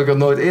 Waarom heb ik dat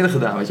nooit eerder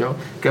gedaan, weet je wel?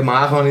 Ik heb mijn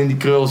haar gewoon in die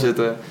krul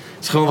zitten. Het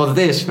is gewoon wat het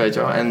is, weet je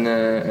wel.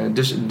 En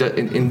dus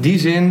in die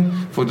zin,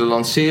 voor de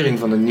lancering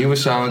van een nieuwe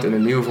sound en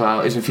een nieuw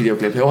verhaal, is een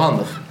videoclip heel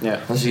handig. Ja.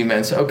 Dan zien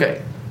mensen, oké,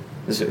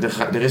 dus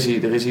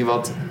er is hier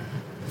wat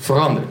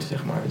veranderd,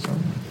 zeg maar. Weet je wel.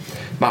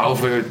 Maar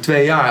over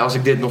 2 jaar, als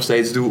ik dit nog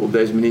steeds doe op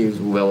deze manier,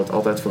 hoewel het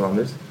altijd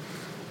verandert,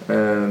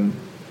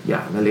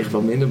 wellicht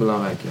wat minder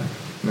belangrijk, ja.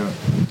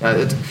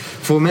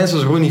 Voor mensen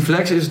als Ronnie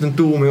Flex is het een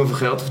tool om heel veel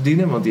geld te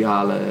verdienen, want die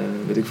halen,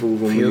 weet ik veel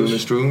hoeveel miljoenen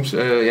streams.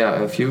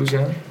 Views,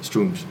 ja.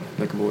 Streams,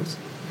 lekker woord.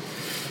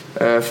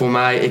 Voor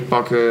mij, ik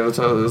pak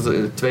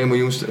 2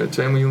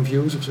 miljoen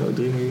views of zo,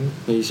 3 miljoen.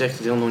 Je zegt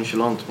het heel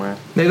nonchalant, maar...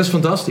 Nee, dat is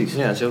fantastisch.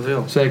 Ja,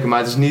 zoveel. Zeker, maar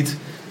het is niet...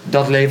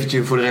 Dat levert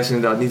je voor de rest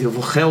inderdaad niet heel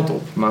veel geld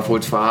op. Maar voor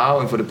het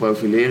verhaal en voor de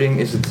profilering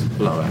is het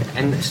belangrijk.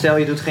 En stel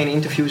je doet geen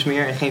interviews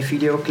meer en geen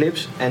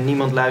videoclips en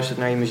niemand luistert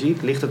naar je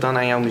muziek. Ligt het dan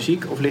aan jouw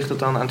muziek of ligt het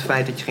dan aan het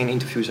feit dat je geen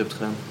interviews hebt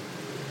gedaan?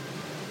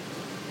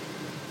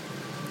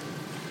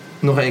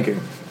 Nog 1 keer.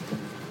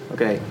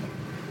 Oké.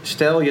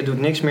 Stel je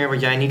doet niks meer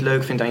wat jij niet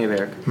leuk vindt aan je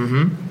werk.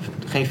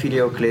 Geen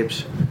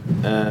videoclips,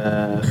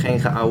 geen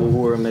geouwe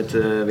hoer met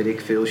weet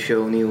ik veel,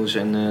 shownieuws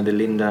en de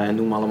Linda en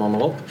noem maar allemaal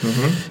maar op.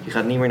 Je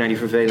gaat niet meer naar die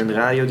vervelende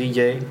radio-dj.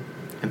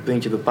 En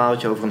puntje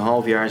bepaalt je over een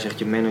half jaar, zegt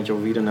je manager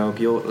of wie dan ook,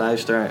 joh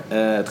luister,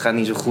 het gaat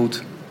niet zo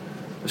goed,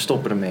 we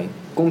stoppen ermee.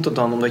 Komt het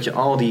dan omdat je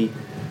al die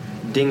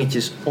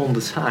dingetjes on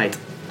the side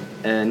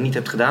niet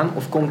hebt gedaan?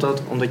 Of komt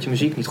dat omdat je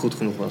muziek niet goed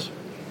genoeg was?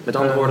 Met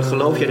andere woorden,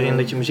 geloof je erin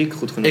dat je muziek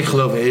goed genoeg is? Ik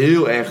geloof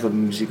heel erg dat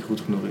mijn muziek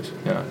goed genoeg is.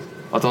 Ja.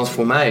 Althans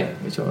voor mij,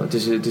 weet je wel.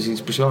 Het is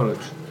iets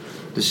persoonlijks.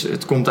 Dus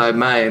het komt uit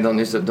mij en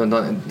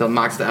dan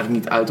maakt het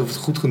eigenlijk niet uit of het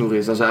goed genoeg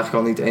is. Dat is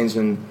eigenlijk al niet eens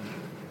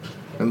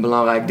een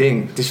belangrijk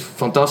ding. Het is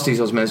fantastisch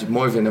als mensen het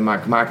mooi vinden, maar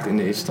ik maak het in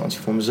de eerste instantie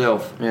voor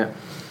mezelf. Ja.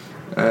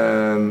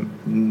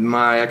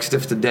 Maar ja, ik zit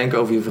even te denken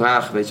over je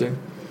vraag, weet je.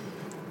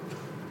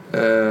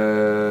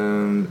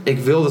 Ik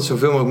wil dat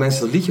zoveel mogelijk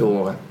mensen dat liedje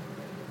horen.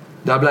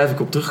 Daar blijf ik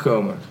op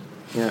terugkomen.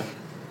 Ja.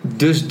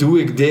 Dus doe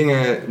ik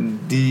dingen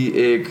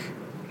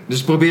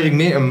dus probeer ik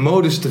meer een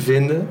modus te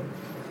vinden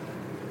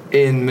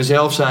in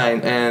mezelf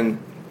zijn en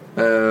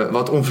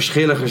wat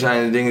onverschilliger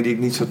zijn de dingen die ik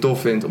niet zo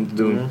tof vind om te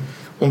doen.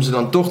 Om ze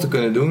dan toch te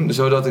kunnen doen,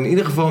 zodat in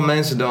ieder geval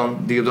mensen dan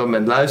die op dat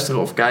moment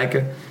luisteren of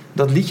kijken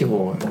dat liedje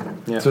horen.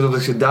 Ja. Zodat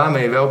ik ze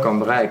daarmee wel kan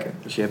bereiken.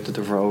 Dus je hebt het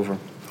ervoor over?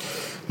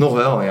 Nog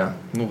wel, ja.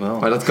 Nog wel.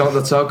 Maar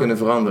dat zou kunnen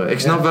veranderen. Ik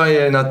snap waar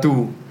je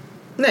naartoe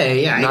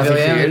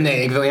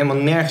ik wil helemaal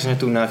nergens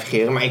naartoe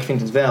navigeren. Maar ik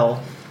vind het wel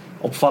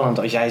opvallend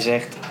als jij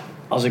zegt,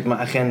 als ik mijn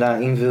agenda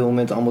invul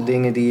met allemaal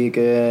dingen die ik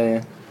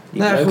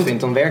leuk vind,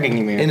 dan werk ik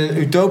niet meer. In een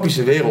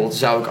utopische wereld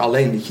zou ik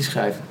alleen liedjes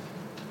schrijven.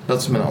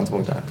 Dat is mijn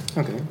antwoord daar.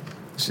 Oké.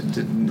 Dus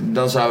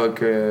dan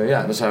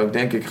zou ik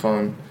denk ik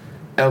gewoon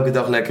elke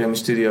dag lekker in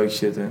mijn studiootje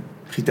zitten.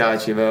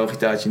 Gitaartje wel,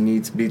 gitaartje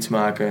niet, beats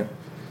maken.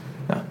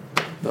 Ja,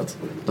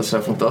 dat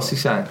zou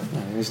fantastisch zijn.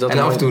 Ja, is dat en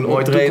af en toe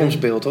ooit een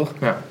toekomstbeeld, toch?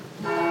 Ja.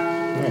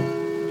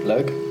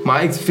 Leuk.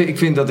 Maar ik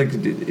vind dat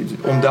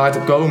om daar te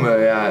komen,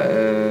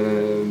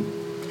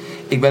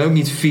 ik ben ook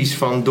niet vies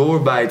van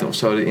doorbijten of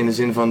zo. In de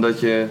zin van dat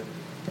je,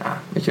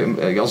 weet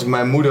je, als ik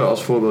mijn moeder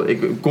als voorbeeld,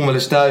 ik kom wel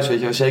eens thuis,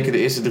 weet je, zeker de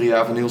eerste 3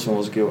 jaar van Nielsen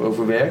was ik heel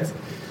overwerkt.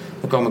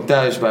 Dan kwam ik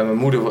thuis bij mijn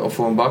moeder of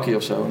voor een bakje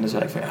of zo en dan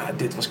zei ik van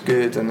dit was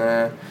kut en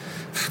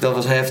dat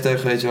was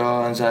heftig, weet je wel.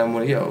 En dan zei mijn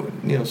moeder, yo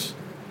Niels,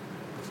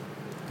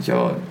 weet je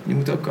wel, je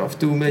moet ook af en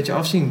toe een beetje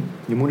afzien.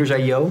 Je moeder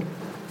zei yo?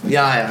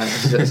 Ja.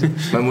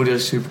 Mijn moeder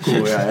is super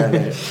cool.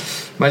 Nee.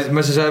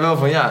 Maar ze zei wel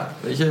van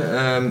weet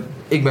je,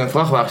 ik ben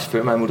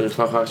vrachtwagenchauffeur, mijn moeder is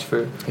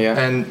vrachtwagenchauffeur. Ja.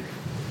 En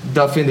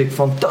dat vind ik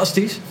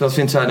fantastisch. Dat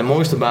vindt zij de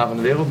mooiste baan van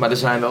de wereld. Maar er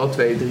zijn wel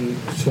 2, 3,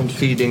 soms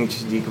 4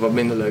 dingetjes die ik er wat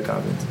minder leuk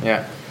aan vind.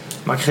 Ja.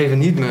 Maar ik geef er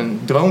niet mijn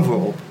droom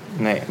voor op.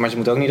 Nee, maar ze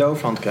moet ook niet de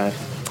overhand krijgen.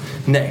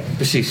 Nee,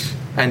 precies.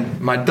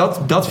 Maar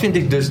dat vind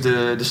ik dus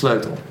de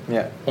sleutel.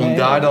 Ja. Om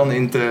daar dan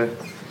in te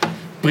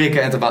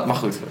prikken en te baten. Maar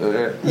goed,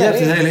 je hebt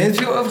het hele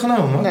interview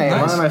overgenomen, man. Nee,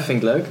 nice. maar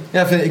vind ik leuk.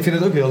 Ja, ik vind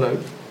het ook heel leuk.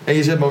 En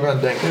je zet me ook aan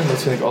het denken.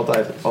 Dat vind ik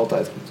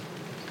altijd goed.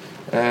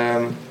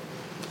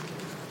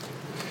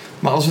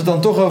 Maar als we het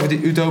dan toch over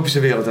die utopische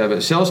wereld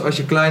hebben. Zelfs als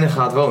je kleiner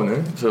gaat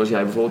wonen. Zoals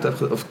jij bijvoorbeeld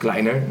hebt. Of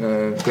kleiner.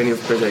 Ik weet niet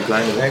of het per se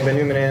kleiner is. Nee, ik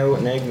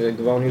ben nu ik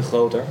woon nu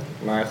groter.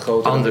 Maar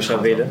groter Anders dan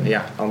ik gaat zou willen.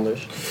 Ja,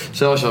 anders.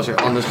 Zelfs als je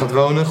anders gaat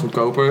wonen.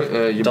 Goedkoper.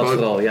 Dat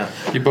vooral, ja.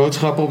 Je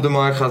boodschappen op de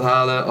markt gaat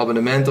halen.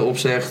 Abonnementen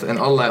opzegt. En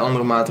allerlei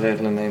andere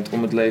maatregelen neemt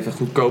om het leven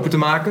goedkoper te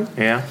maken.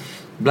 Ja.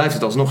 Blijft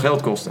het alsnog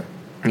geld kosten.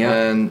 Ja.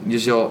 En je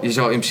zal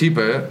in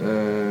principe,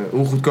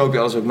 hoe goedkoop je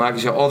alles ook maakt,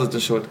 je zou altijd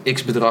een soort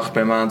x-bedrag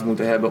per maand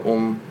moeten hebben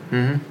om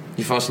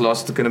je vaste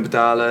lasten te kunnen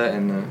betalen.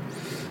 En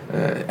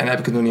dan heb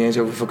ik het nog niet eens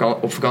over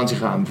op vakantie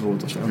gaan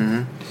bijvoorbeeld of zo.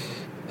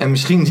 En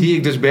misschien zie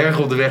ik dus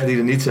bergen op de weg die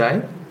er niet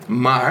zijn.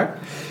 Maar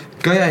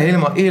kan jij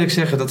helemaal eerlijk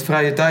zeggen dat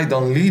vrije tijd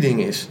dan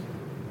leading is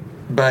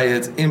bij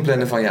het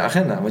inplannen van je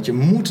agenda? Want je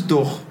moet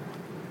toch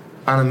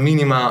aan een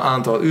minimaal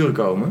aantal uren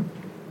komen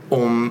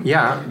om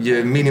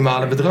je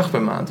minimale bedrag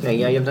per maand. Nee,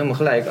 ja, je hebt helemaal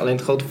gelijk. Alleen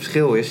het grote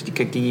verschil is,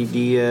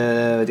 die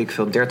weet ik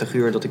veel, 30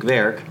 uur dat ik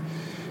werk,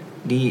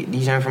 die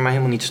zijn voor mij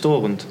helemaal niet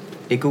storend.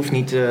 Ik hoef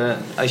niet,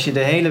 als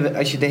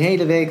je de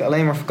hele week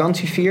alleen maar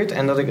vakantie viert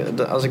en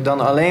als ik dan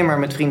alleen maar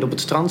met vrienden op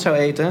het strand zou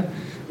eten,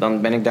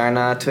 dan ben ik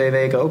daarna 2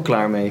 weken ook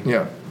klaar mee.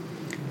 Ja.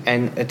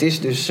 En het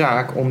is dus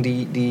zaak om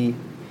die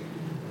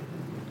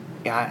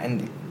ja, en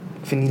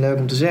ik vind het niet leuk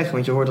om te zeggen,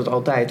 want je hoort het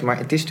altijd. Maar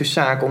het is dus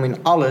zaak om in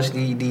alles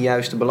die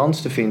juiste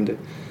balans te vinden.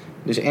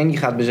 Dus die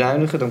gaat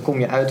bezuinigen, dan kom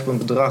je uit op een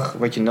bedrag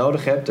wat je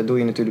nodig hebt. Daar doe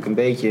je natuurlijk een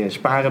beetje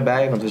sparen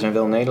bij, want we zijn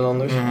wel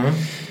Nederlanders.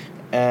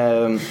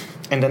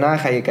 En daarna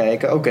ga je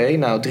kijken, oké,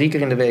 nou 3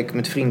 keer in de week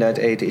met vrienden uit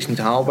eten is niet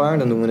haalbaar.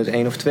 Dan doen we het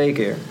 1 of 2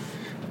 keer.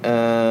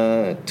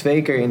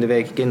 2 keer in de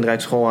week je kinderen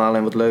uit school halen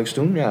en wat leuks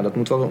doen. Ja, dat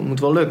moet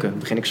wel lukken. Dan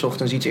begin ik 's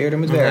ochtends iets eerder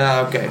met werk.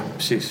 Ja, oké,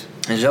 precies.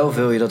 En zo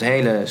vul je dat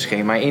hele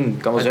schema in.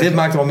 Kan wel Dit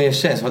maakt wel meer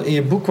sens. Want in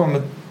je boek kwam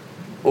het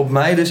op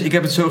mij dus... Ik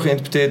heb het zo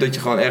geïnterpreteerd dat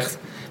je gewoon echt...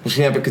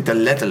 Misschien heb ik het te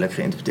letterlijk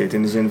geïnterpreteerd.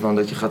 In de zin van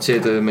dat je gaat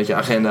zitten met je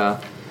agenda.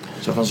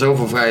 Zo van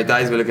zoveel vrije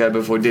tijd wil ik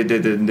hebben voor dit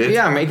en dit.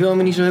 Ja, maar ik wil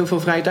helemaal niet zo heel veel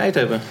vrije tijd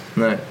hebben.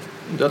 Nee.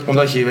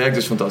 Omdat je je werk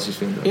dus fantastisch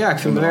vindt. Ja, ik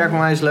vind mijn werk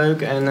onwijs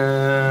leuk. En,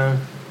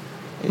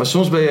 maar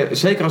soms ben je,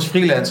 zeker als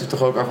freelancer,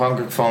 toch ook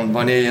afhankelijk van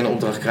wanneer je een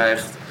opdracht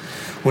krijgt.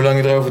 Hoe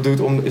lang je erover doet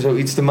om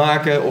zoiets te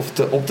maken of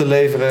op te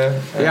leveren.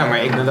 Ja,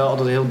 maar ik ben wel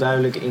altijd heel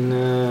duidelijk in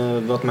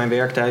wat mijn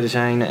werktijden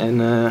zijn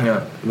en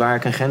waar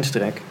ik een grens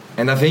trek.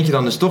 En daar vind je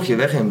dan dus toch je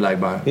weg in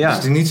blijkbaar. Ja. Dus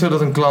het is niet zo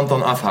dat een klant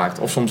dan afhaakt.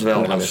 Of soms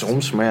wel. Nou,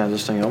 soms, maar ja, dat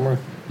is dan jammer.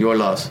 Your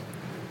loss.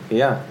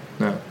 Ja.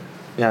 Ja.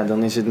 Ja,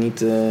 dan is het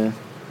niet...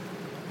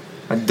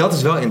 Maar dat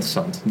is wel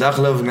interessant. Daar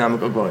geloof ik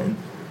namelijk ook wel in.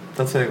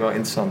 Dat vind ik wel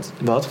interessant.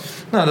 Wat?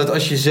 Nou, dat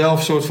als je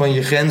zelf soort van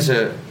je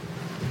grenzen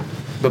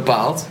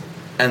bepaalt...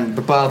 en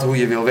bepaalt hoe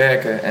je wil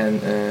werken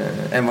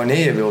en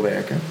wanneer je wil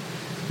werken...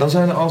 dan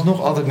zijn er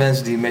alsnog altijd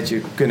mensen die met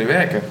je kunnen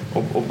werken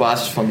op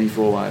basis van die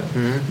voorwaarden.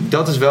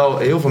 Dat is wel...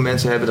 Heel veel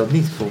mensen hebben dat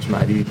niet, volgens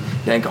mij. Die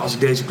denken, als ik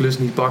deze klus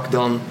niet pak,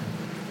 dan...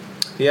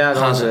 Ja,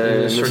 dan gaan ze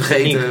me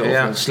vergeten techniek,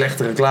 of een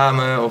slechte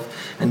reclame.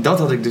 En dat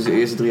had ik dus de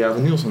eerste 3 jaar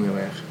van Nielsen heel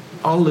erg.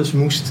 Alles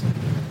moest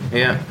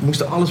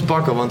alles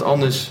pakken, want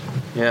anders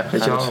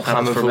weet je wel,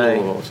 gaan we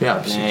verloren. Ja,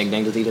 precies. Nee, ik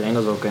denk dat iedereen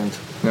dat wel kent.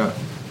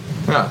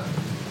 Ja.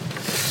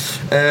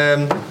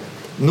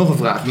 Nog een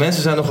vraag.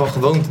 Mensen zijn nogal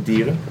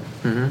gewoontedieren.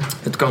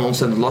 Het kan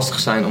ontzettend lastig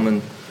zijn om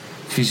een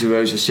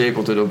visueuze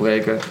cirkel te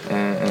doorbreken.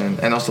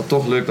 En als dat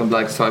toch lukt, dan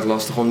blijkt het vaak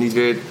lastig om niet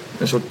weer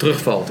een soort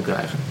terugval te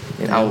krijgen.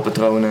 In oude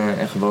patronen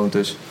en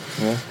gewoontes.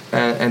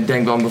 Ja. En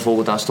denk dan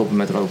bijvoorbeeld aan stoppen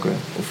met roken.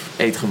 Of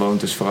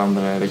eetgewoontes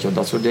veranderen, weet je wel,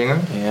 dat soort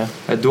dingen. Ja.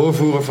 Het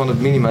doorvoeren van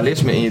het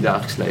minimalisme in je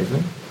dagelijks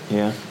leven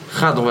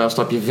gaat nog wel een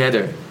stapje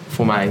verder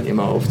voor mij in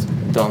mijn hoofd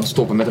dan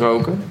stoppen met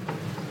roken.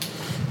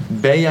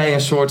 Ben jij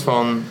een soort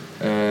van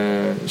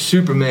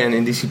Superman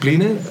in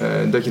discipline?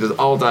 Dat je dat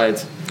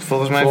altijd...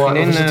 Volgens mijn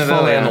vriendin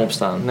wel, en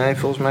opstaan? Nee,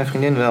 volgens mijn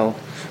vriendin wel.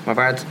 Maar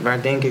waar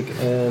het denk ik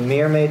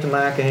meer mee te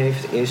maken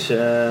heeft, is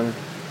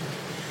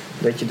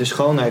dat je de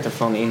schoonheid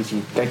ervan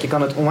inziet. Kijk, je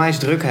kan het onwijs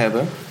druk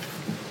hebben.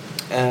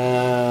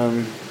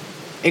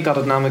 Ik had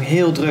het namelijk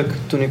heel druk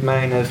toen ik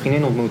mijn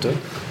vriendin ontmoette.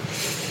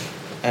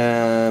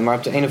 Maar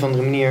op de een of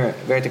andere manier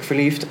werd ik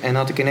verliefd en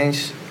had ik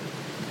ineens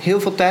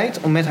heel veel tijd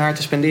om met haar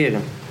te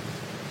spenderen.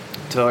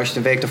 Terwijl als je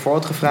het een week ervoor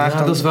had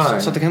gevraagd, dan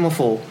zat ik helemaal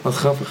vol. Wat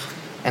grappig.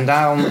 En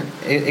daarom,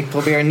 ik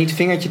probeer niet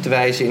vingertje te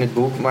wijzen in het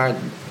boek, maar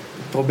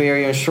probeer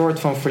je een soort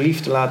van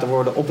verliefd te laten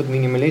worden op het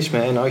minimalisme.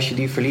 En als je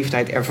die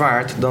verliefdheid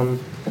ervaart, dan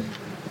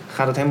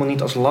gaat het helemaal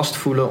niet als last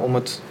voelen om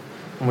het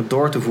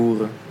door te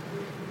voeren.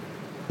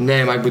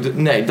 Nee, maar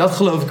dat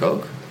geloof ik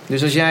ook.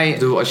 Dus als jij...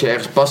 Als je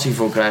ergens passie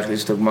voor krijgt,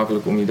 is het ook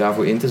makkelijk om je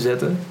daarvoor in te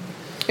zetten.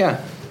 Ja.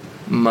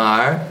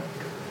 Maar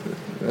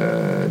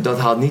dat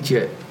haalt niet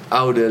je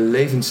oude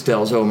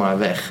levensstijl zomaar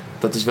weg.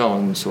 Dat is wel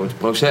een soort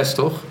proces,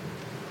 toch?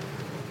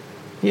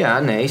 Ja,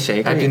 nee,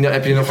 zeker.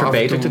 Heb je nog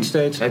verbetert het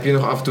steeds. Heb je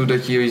nog af en toe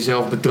dat je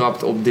jezelf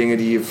betrapt op dingen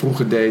die je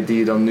vroeger deed,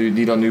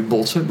 die dan nu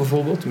botsen,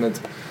 bijvoorbeeld?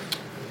 Met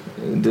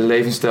de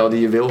levensstijl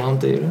die je wil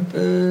hanteren?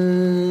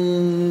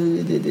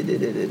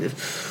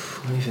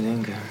 Even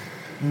denken.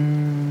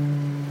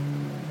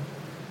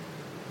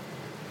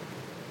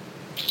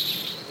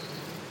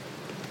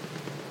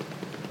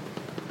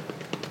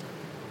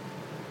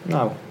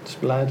 Nou, het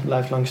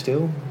blijft lang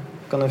stil.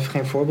 Ik kan even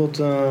geen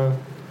voorbeeld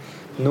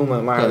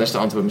noemen. Maar... Nou, dan is de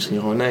antwoord misschien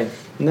gewoon nee.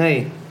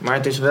 Nee, maar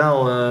het is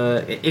wel...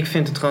 ik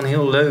vind het gewoon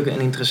heel leuk en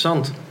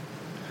interessant.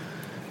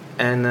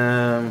 En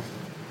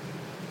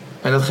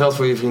dat geldt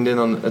voor je vriendin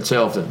dan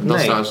hetzelfde? Dat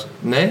is trouwens...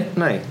 Nee?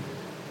 Nee.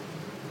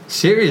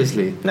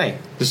 Seriously? Nee.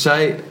 Dus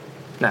zij...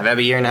 Nou, we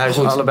hebben hier in huis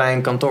allebei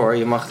een kantoor.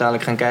 Je mag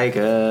dadelijk gaan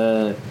kijken.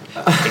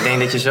 Ik denk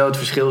dat je zo het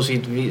verschil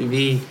ziet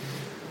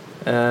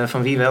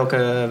van wie welk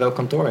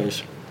kantoor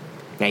is.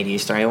 Nee, die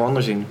is daar heel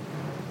anders in.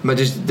 Maar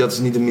dus dat is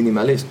niet een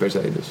minimalist per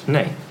se dus?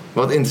 Nee.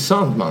 Wat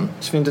interessant, man.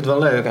 Ze vindt het wel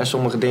leuk en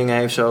sommige dingen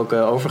heeft ze ook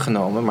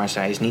overgenomen. Maar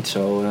zij is niet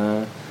zo...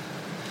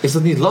 Is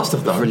dat niet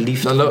lastig dan?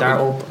 Verliefd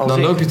daarop als Dan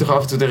ik. loop je toch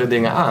af en toe tegen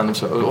dingen aan of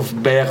zo? Of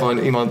ben jij gewoon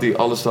iemand die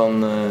alles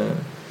dan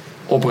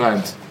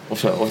opruimt of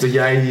zo? Of dat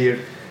jij hier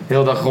de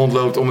hele dag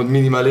rondloopt om het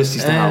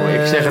minimalistisch te houden?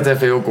 Ik zeg het even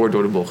heel kort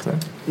door de bocht, hè?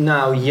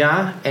 Nou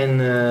ja, en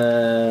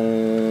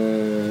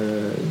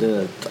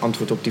het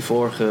antwoord op die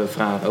vorige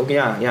vraag ook.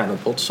 Ja,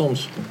 dat botst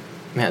soms.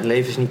 Maar ja, het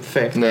leven is niet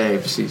perfect. Nee,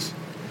 precies.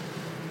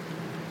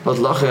 Wat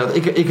lachen. Ja.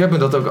 Ik heb me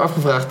dat ook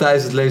afgevraagd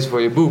tijdens het lezen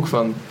van je boek.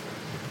 Van,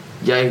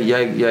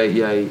 jij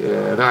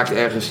raakt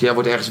ergens, jij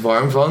wordt ergens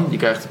warm van. Je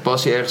krijgt de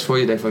passie ergens voor.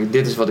 Je denkt van,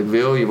 dit is wat ik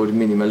wil. Je wordt een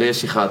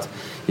minimalist. Je gaat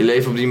je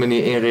leven op die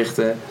manier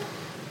inrichten.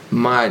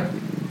 Maar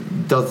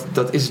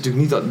dat is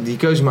natuurlijk niet... Die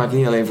keuze maak je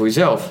niet alleen voor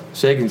jezelf.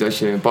 Zeker niet als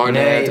je een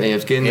partner hebt en je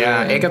hebt kinderen.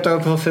 Ja, ik heb daar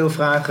ook wel veel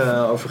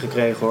vragen over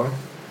gekregen, hoor.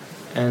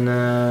 En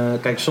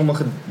kijk,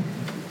 sommige...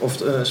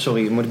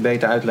 moet ik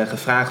beter uitleggen.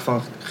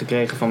 Vragen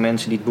gekregen van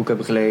mensen die het boek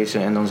hebben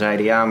gelezen. En dan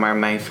zeiden, ja, maar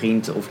mijn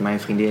vriend of mijn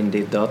vriendin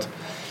dit, dat.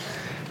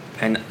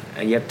 En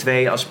je hebt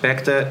twee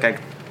aspecten. Kijk,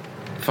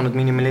 van het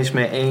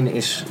minimalisme. Eén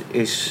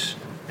is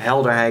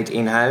helderheid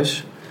in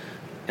huis.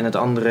 En het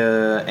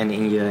andere, en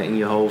in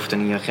je hoofd en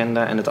in je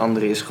agenda. En het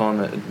andere is gewoon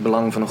het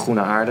belang van een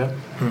groene aarde.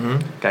 Mm-hmm.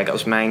 Kijk,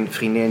 als mijn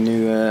vriendin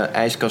nu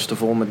ijskasten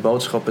vol met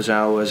boodschappen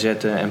zou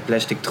zetten... en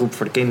plastic troep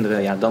voor de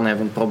kinderen, ja, dan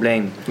hebben we een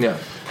probleem. Ja.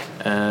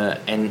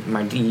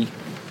 Maar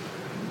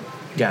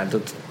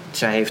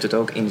zij heeft het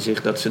ook in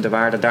zich dat ze de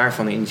waarde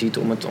daarvan inziet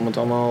om het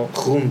allemaal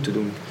groen te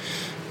doen.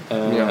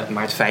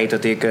 Maar het feit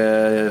dat ik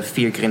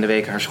 4 keer in de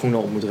week haar schoenen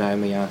op moet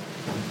ruimen, ja.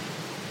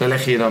 Daar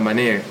leg je dan maar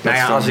neer. Nou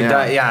ja, als ik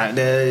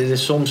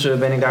soms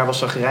ben ik daar wel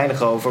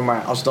chagrijnig over,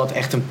 maar als dat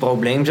echt een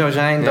probleem zou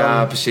zijn, dan,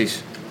 ja,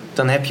 precies.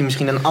 Dan heb je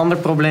misschien een ander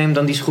probleem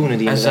dan die schoenen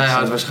die je en zij houdt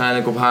zet.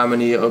 waarschijnlijk op haar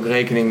manier ook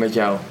rekening met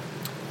jou.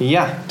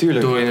 Ja,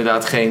 tuurlijk. Door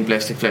inderdaad geen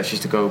plastic flesjes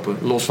te kopen.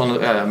 Los van,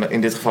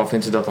 in dit geval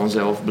vindt ze dat dan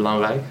zelf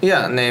belangrijk.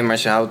 Ja, nee, maar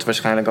ze houdt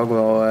waarschijnlijk ook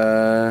wel...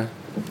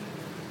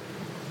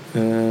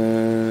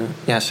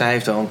 zij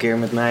heeft al een keer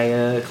met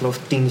mij, ik geloof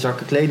 10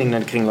 zakken kleding naar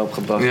de kringloop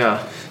gebracht. Ja.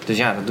 Dus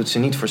ja, dat doet ze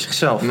niet voor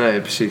zichzelf. Nee,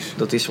 precies.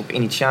 Dat is op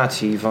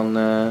initiatie van...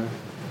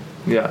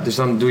 Ja, dus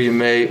dan doe je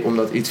mee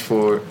omdat iets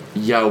voor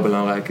jou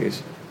belangrijk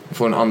is.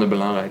 Voor een ander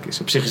belangrijk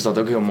is. Op zich is dat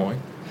ook heel mooi.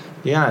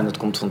 Ja, en dat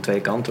komt van 2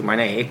 kanten. Maar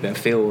nee, ik ben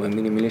veel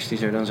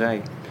minimalistischer dan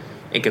zij.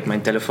 Ik heb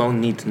mijn telefoon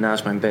niet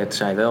naast mijn bed,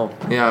 zij wel.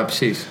 Ja,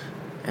 precies.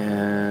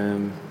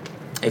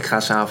 Ik ga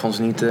 's avonds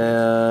niet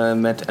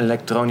met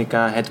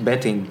elektronica het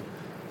bed in.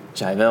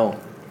 Zij wel.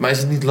 Maar is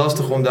het niet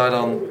lastig om daar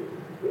dan...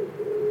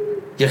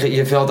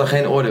 Je velt daar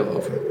geen oordeel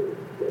over?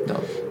 Dan.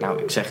 Nou,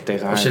 ik zeg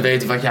tegen haar... Als je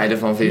weet wat jij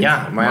ervan vindt.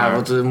 Ja,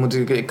 maar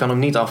ik kan hem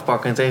niet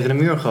afpakken en tegen de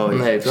muur gooien.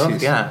 Nee, toch?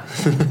 precies. Ja.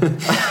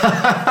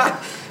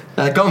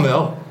 Dat kan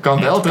wel.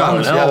 Kan wel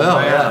trouwens. Kan wel, ja,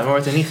 maar ja. het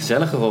wordt er niet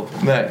gezelliger op.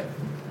 Nee.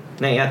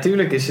 Nee, ja,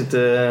 tuurlijk is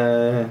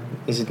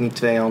het niet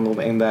 2 handen op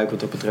 1 buik wat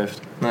dat betreft.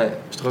 Nee.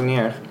 Is toch ook niet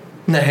erg?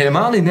 Nee,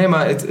 helemaal niet. Nee,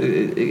 maar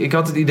ik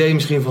had het idee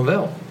misschien van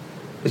wel.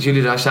 Dat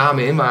jullie daar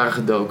samen in waren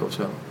gedoken of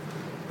zo.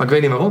 Maar ik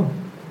weet niet waarom.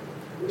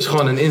 Het is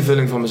gewoon een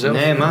invulling van mezelf.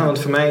 Nee, maar want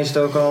voor mij is het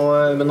ook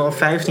al... ik ben er al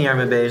 15 jaar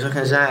mee bezig.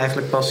 En zij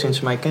eigenlijk pas sinds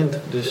ze mij kent.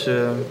 Dus...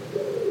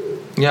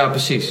 Ja,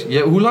 precies.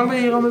 Hoe lang ben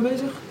je hier al mee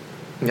bezig?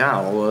 Ja,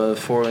 al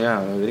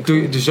weet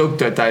ik. Dus ook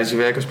tijdens je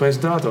werk als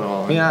presentator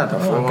al? Ja,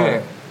 daarvoor oké.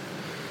 al.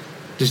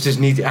 Dus het is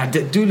niet... Ja,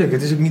 tuurlijk,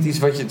 het is ook niet iets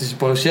wat je... Het is een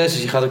proces,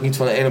 dus je gaat ook niet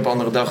van de een op de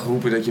andere dag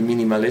roepen dat je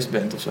minimalist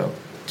bent of zo.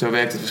 Zo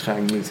werkt het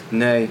waarschijnlijk niet.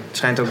 Nee, het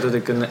schijnt ook dat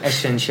ik een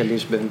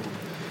essentialist ben.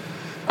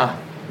 Ah.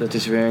 Dat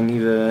is weer een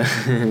nieuwe...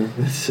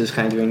 Het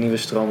schijnt weer een nieuwe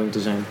stroming te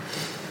zijn.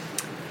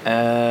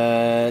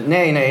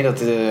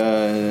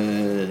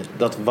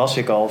 Dat was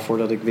ik al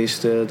voordat ik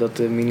wist dat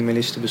de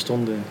minimalisten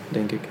bestonden,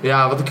 denk ik.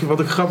 Ja, wat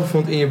ik grappig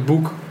vond in je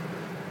boek...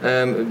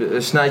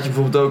 snijd je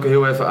bijvoorbeeld ook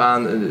heel even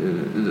aan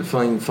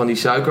van die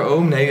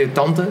suikeroom. Nee, de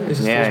tante is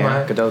het volgens mij.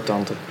 Ja,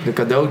 cadeautante. De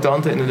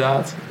cadeautante,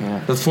 inderdaad. Ja.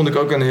 Dat vond ik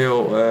ook een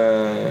heel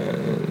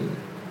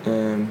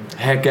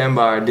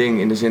herkenbaar ding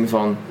in de zin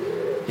van...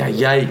 Ja,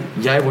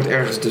 jij wordt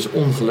ergens dus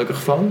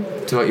ongelukkig van,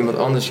 terwijl iemand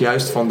anders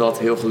juist van dat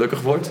heel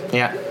gelukkig wordt.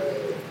 Ja.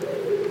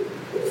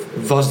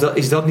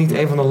 Is dat niet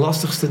een van de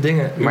lastigste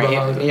dingen?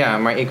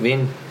 Maar ik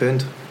win,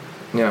 punt.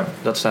 Ja.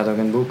 Dat staat ook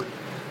in het boek.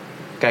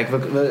 Kijk,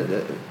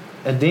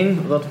 het ding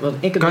wat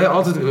ik...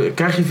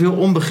 Krijg je veel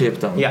onbegrip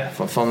dan? Ja.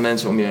 Van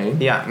mensen om je heen?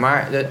 Ja,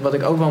 maar wat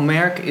ik ook wel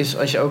merk is,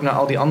 als je ook naar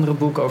al die andere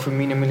boeken over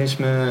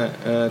minimalisme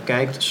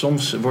kijkt,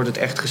 soms wordt het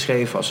echt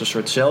geschreven als een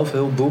soort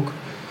zelfhulpboek.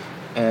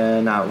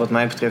 Nou, wat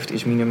mij betreft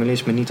is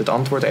minimalisme niet het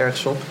antwoord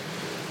ergens op.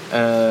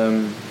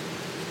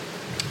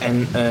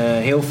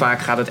 Heel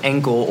vaak gaat het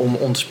enkel om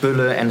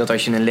ontspullen. En dat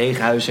als je een leeg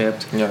huis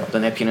hebt,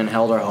 dan heb je een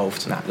helder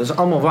hoofd. Nou, dat is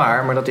allemaal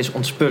waar, maar dat is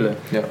ontspullen.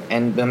 Ja.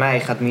 En bij mij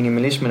gaat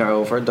minimalisme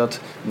daarover dat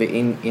we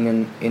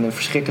in een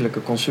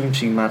verschrikkelijke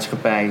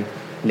consumptiemaatschappij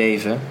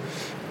leven.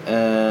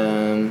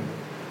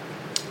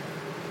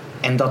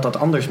 En dat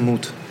anders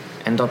moet.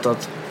 En dat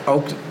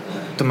ook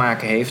te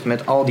maken heeft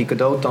met al die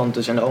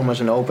cadeautantes en oma's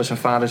en opa's en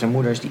vaders en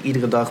moeders die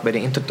iedere dag bij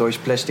de Intertoys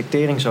plastic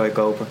teringzooi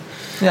kopen.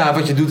 Ja,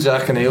 wat je doet is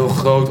eigenlijk een heel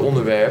groot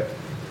onderwerp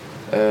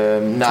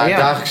naar het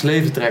dagelijks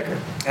leven trekken.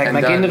 Kijk,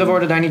 mijn kinderen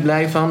worden daar niet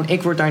blij van.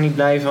 Ik word daar niet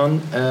blij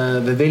van.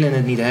 We willen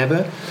het niet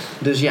hebben.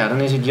 Dus ja, dan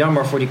is het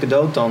jammer voor die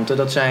cadeautante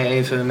dat zij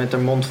even met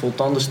haar mond vol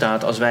tanden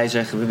staat als wij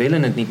zeggen we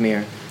willen het niet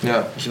meer.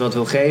 Ja. Als je wat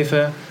wil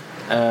geven,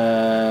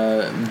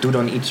 doe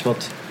dan iets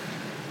wat...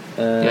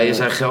 je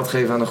zei geld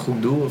geven aan een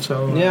goed doel of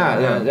zo?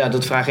 Ja,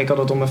 dat vraag ik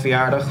altijd op mijn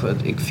verjaardag.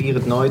 Ik vier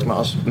het nooit, maar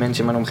als mensen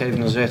in mijn omgeving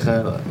dan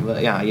zeggen...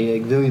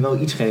 ik wil je wel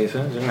iets geven.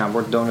 Dan zeg ik, nou,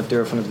 word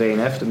donateur van het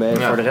WNF. Dan ben je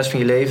voor de rest van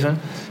je leven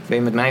ben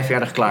je met mijn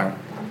verjaardag klaar.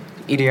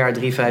 Ieder jaar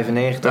 3,95.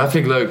 Dat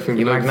vind ik leuk.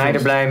 Je maakt mij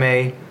er blij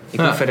mee. Ik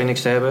hoef verder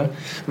niks te hebben.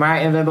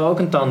 Maar we hebben ook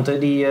een tante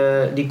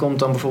die komt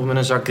dan bijvoorbeeld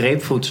met een zak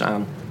grapefruits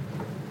aan.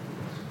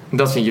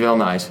 Dat vind je wel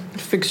nice.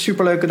 Dat vind ik een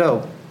superleuk cadeau.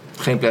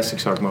 Geen plastic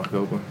zak mag ik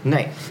kopen.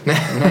 Nee.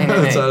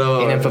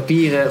 In een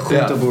papieren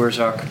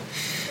groenteboerzak.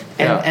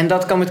 En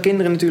dat kan met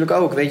kinderen natuurlijk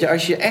ook. Weet je,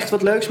 als je echt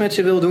wat leuks met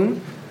ze wil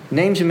doen,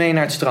 neem ze mee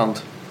naar het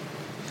strand.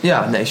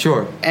 Ja, nee,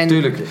 sure. En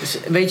tuurlijk.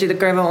 Weet je, dan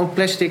kan je wel een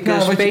plastic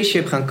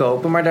spaceship gaan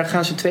kopen, maar daar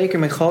gaan ze 2 keer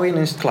mee gooien en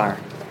dan is het klaar.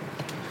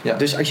 Ja.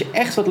 Dus als je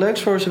echt wat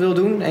leuks voor ze wil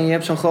doen en je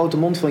hebt zo'n grote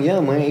mond van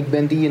ja, maar ik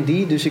ben die en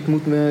die, dus ik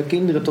moet mijn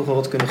kinderen toch wel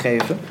wat kunnen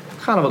geven.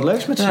 Ga er wat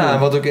leuks met ze doen. Ja,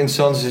 wat ook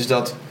interessant is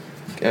dat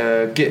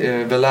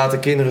we laten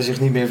kinderen zich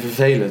niet meer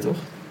vervelen, toch?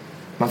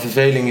 Maar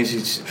verveling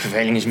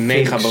is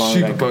mega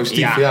belangrijk. Super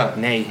positief, ja.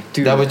 Nee,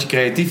 tuurlijk. Daar word je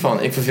creatief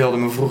van. Ik verveelde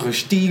me vroeger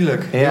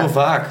stierlijk, heel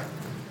vaak.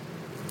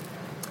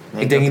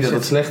 Nee, ik denk niet dat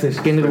het slecht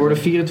is. Kinderen worden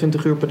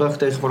 24 uur per dag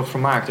tegenwoordig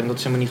vermaakt en dat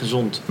is helemaal niet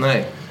gezond.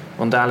 Nee.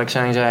 Want dadelijk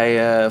zijn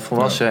zij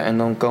volwassen en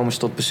dan komen ze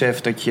tot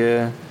besef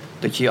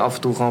dat je af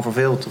en toe gewoon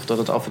verveelt. Of dat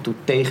het af en toe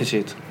tegen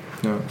zit.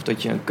 Ja. Of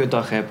dat je een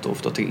kutdag hebt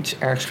of dat er iets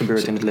ergs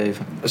gebeurt in het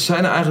leven.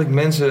 Zijn er eigenlijk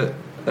mensen...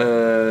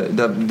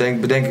 dat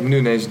bedenk ik nu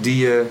ineens,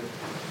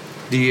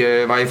 die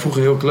waar je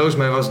vroeger heel close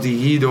mee was, die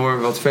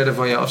hierdoor wat verder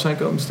van je af zijn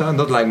komen staan?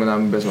 Dat lijkt me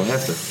namelijk best wel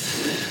heftig.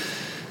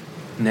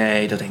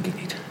 Nee, dat denk ik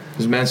niet.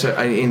 Dus mensen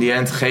in die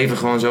end geven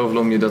gewoon zoveel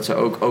om je dat ze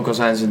ook al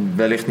zijn ze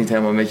wellicht niet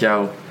helemaal met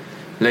jouw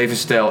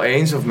levensstijl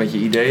eens of met je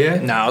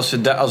ideeën. Nou,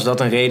 als dat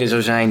een reden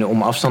zou zijn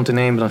om afstand te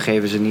nemen, dan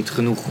geven ze niet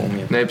genoeg om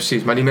je. Nee,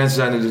 precies. Maar die mensen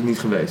zijn er dus niet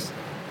geweest.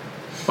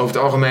 Over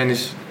het algemeen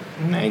is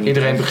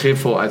iedereen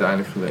begripvol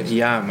uiteindelijk geweest.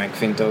 Ja, maar ik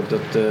vind ook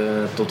dat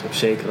tot op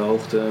zekere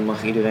hoogte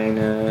mag iedereen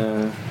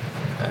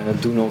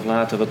doen of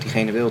laten wat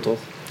diegene wil, toch?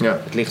 Ja.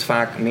 Het ligt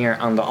vaak meer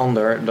aan de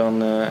ander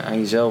dan aan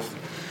jezelf.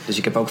 Dus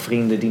ik heb ook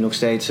vrienden die nog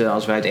steeds,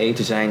 als wij het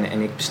eten zijn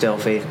en ik bestel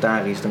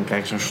vegetarisch, dan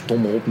krijg ik zo'n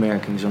stomme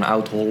opmerking, zo'n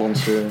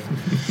oud-Hollandse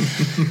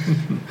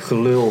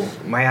gelul.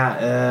 Maar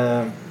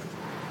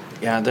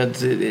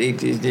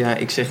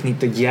ik zeg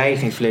niet dat jij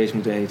geen vlees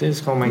moet eten. Het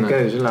is gewoon mijn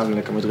keuze. Laat me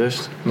lekker met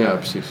rust. Ja,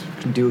 precies.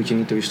 Duw het je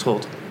niet door je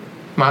strot.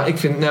 Maar ik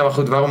vind, maar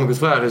goed, waarom ik het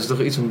vraag, is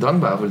toch iets om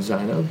dankbaar voor te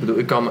zijn. Ook. Ik bedoel,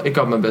 ik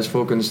had me best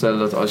voor kunnen stellen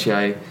dat als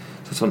jij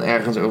soort van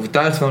ergens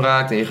overtuigd van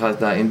raakt en je gaat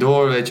daarin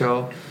door, weet je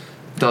wel,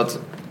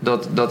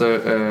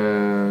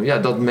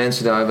 dat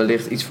mensen daar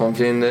wellicht iets van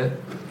vinden,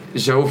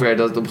 zover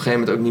dat het op een gegeven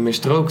moment ook niet meer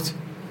strookt.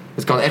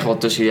 Het kan echt wel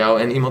tussen jou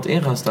en iemand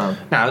in gaan staan.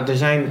 Nou,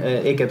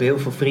 ik heb heel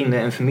veel vrienden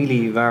en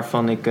familie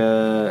waarvan ik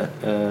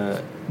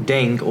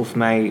denk, of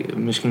mij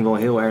misschien wel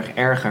heel erg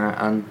erger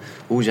aan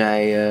hoe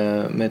zij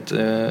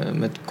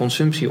met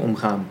consumptie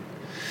omgaan.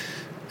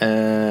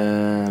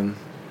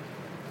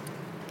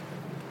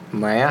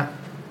 Maar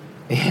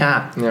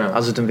ja,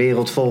 als het een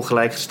wereld vol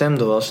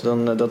gelijkgestemden was,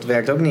 dan dat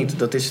werkt ook niet.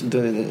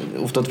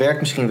 Of dat werkt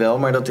misschien wel,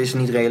 maar dat is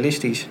niet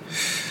realistisch.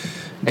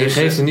 En je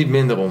geeft er niet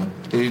minder om.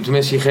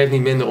 Tenminste, je geeft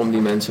niet minder om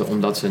die mensen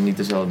omdat ze niet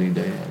dezelfde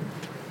ideeën hebben.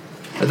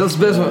 En dat is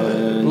best wel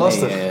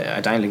lastig. Nee,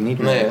 uiteindelijk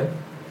niet. Nee, hè?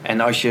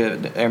 En als je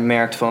er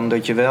merkt van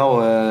dat je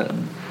wel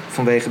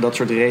vanwege dat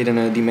soort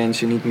redenen die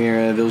mensen niet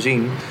meer wil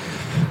zien,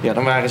 ja,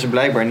 dan waren ze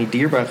blijkbaar niet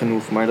dierbaar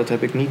genoeg. Maar dat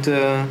heb ik niet. Ik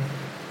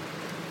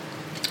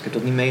heb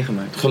dat niet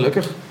meegemaakt.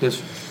 Gelukkig.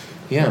 Dus.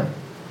 Ja.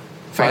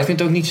 Maar ik vind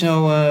het ook niet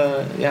zo.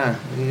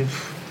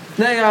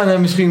 Nee,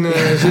 misschien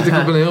zit ik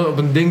op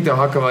een ding te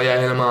hakken waar jij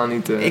helemaal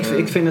niet...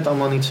 Ik vind het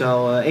allemaal niet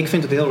zo... ik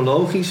vind het heel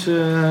logisch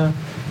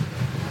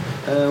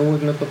hoe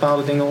ik met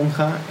bepaalde dingen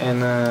omga.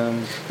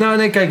 Nou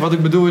nee, kijk, wat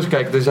ik bedoel is...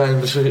 Kijk, er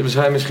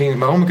zijn misschien...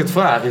 Waarom ik het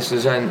vraag is... Er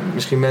zijn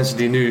misschien mensen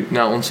die nu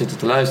naar ons zitten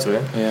te luisteren...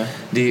 Ja.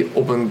 Die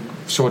op een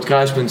soort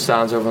kruispunt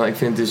staan. Zo van, ik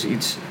vind dus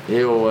iets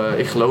heel...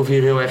 ik geloof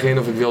hier heel erg in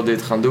of ik wil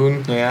dit gaan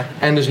doen. Ja.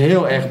 En dus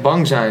heel erg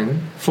bang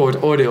zijn voor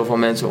het oordeel van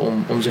mensen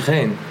om zich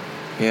heen.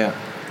 Ja.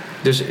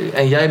 Dus,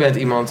 en jij bent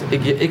iemand...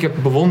 Ik heb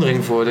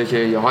bewondering voor dat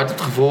je je hart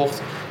hebt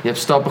gevolgd. Je hebt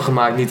stappen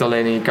gemaakt, niet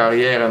alleen in je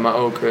carrière, maar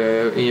ook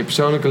in je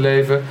persoonlijke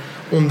leven.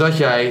 Omdat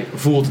jij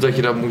voelt dat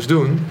je dat moest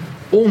doen.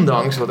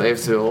 Ondanks wat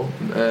eventueel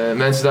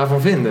mensen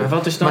daarvan vinden.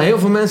 Maar heel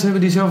veel mensen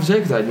hebben die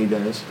zelfverzekerdheid niet,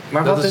 Dennis.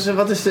 Maar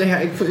wat is ja,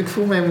 ik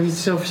voel me helemaal niet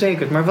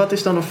zelfverzekerd. Maar wat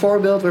is dan een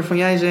voorbeeld waarvan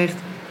jij zegt...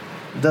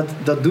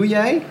 Dat doe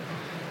jij...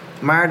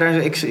 Maar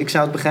ik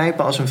zou het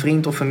begrijpen als een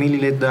vriend of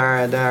familielid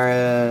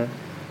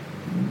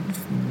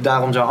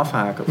daarom zou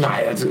afhaken. Nou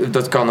ja,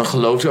 dat kan een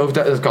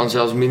geloofsovertuiging, dat kan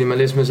zelfs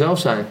minimalisme zelf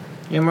zijn.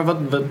 Ja, maar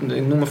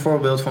ik noem een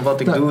voorbeeld van wat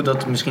ik doe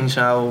dat misschien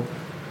zou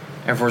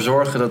ervoor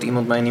zorgen dat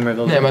iemand mij niet meer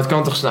wil. Nee, maar het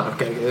kan toch snel.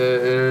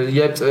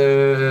 Kijk,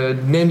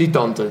 neem die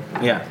tante.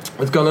 Ja.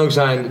 Het kan ook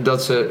zijn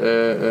dat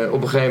ze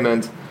op een gegeven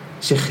moment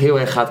zich heel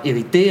erg gaat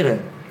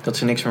irriteren. Dat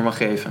ze niks meer mag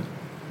geven.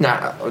 Nou,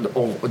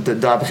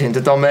 daar begint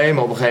het dan mee.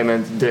 Maar op een gegeven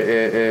moment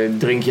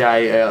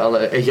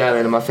eet jij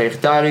alleen maar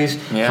vegetarisch.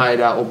 Ja. Ga je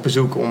daar op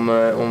bezoek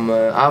om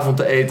avond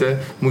te eten.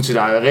 Moet ze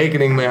daar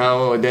rekening mee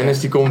houden. Dennis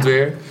die komt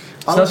weer.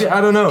 Snap je?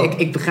 I don't know.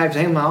 Ik begrijp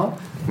het helemaal.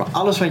 Maar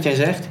alles wat jij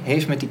zegt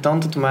heeft met die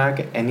tante te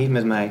maken en niet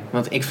met mij.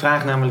 Want ik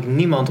vraag namelijk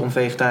niemand om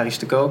vegetarisch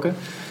te koken.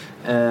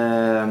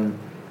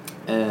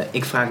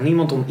 Ik vraag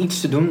niemand om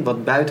iets te doen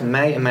wat buiten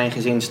mij en mijn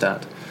gezin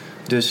staat.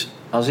 Dus...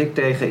 Als ik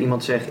tegen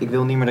iemand zeg, ik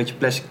wil niet meer dat je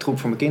plastic troep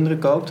voor mijn kinderen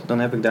koopt, dan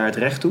heb ik daar het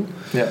recht toe.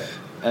 Ja.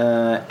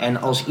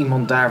 En als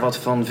iemand daar wat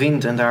van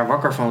vindt en daar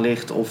wakker van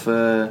ligt of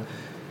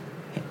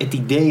het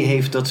idee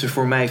heeft dat ze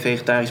voor mij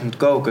vegetarisch moet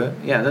koken,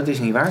 ja, dat is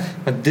niet waar.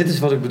 Maar dit is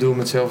wat ik bedoel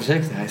met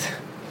zelfverzekerdheid.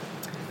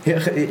 Ja,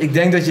 ik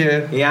denk dat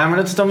je... Ja, maar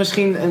dat is dan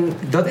misschien een...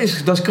 Dat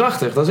is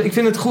krachtig. Ik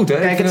vind het goed, hè?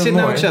 Kijk, het zit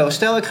namelijk zo.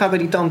 Stel, ik ga bij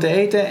die tante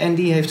eten en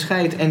die heeft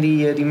scheid en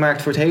die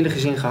maakt voor het hele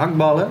gezin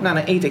gehaktballen. Nou,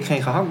 dan eet ik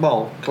geen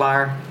gehaktbal.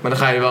 Klaar. Maar dan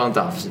ga je wel aan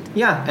tafel zitten.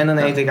 Ja, en dan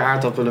eet ik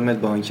aardappelen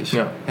met boontjes.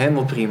 Ja.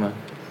 Helemaal prima.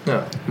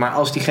 Ja. Maar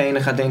als diegene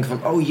gaat denken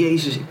van... Oh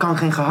jezus, ik kan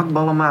geen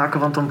gehaktballen maken,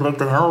 want dan breekt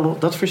de hel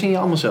op. Dat verzin je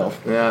allemaal zelf.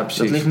 Ja,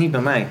 precies. Dat ligt niet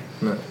bij mij.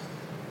 Nee.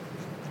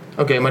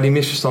 Oké, maar die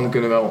misverstanden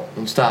kunnen wel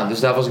ontstaan. Dus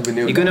daar was ik benieuwd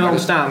naar. Die kunnen wel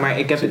ontstaan, maar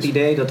ik heb het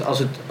idee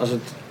dat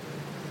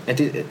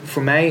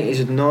voor mij is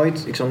het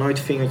nooit... Ik zal nooit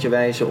een vingertje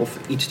wijzen of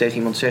iets tegen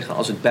iemand zeggen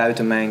als het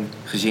buiten mijn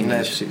gezin is. Nee,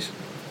 precies.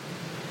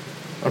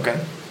 Oké.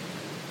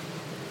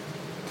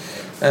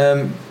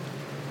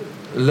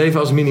 Leven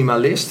als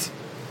minimalist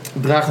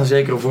draagt een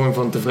zekere vorm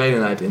van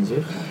tevredenheid in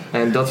zich.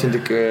 En dat vind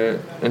ik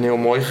een heel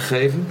mooi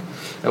gegeven.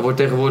 Er wordt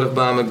tegenwoordig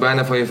namelijk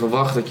bijna van je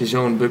verwacht dat je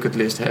zo'n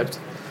bucketlist hebt.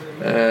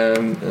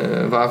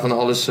 Waarvan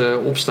alles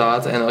op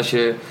staat. En als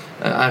je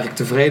eigenlijk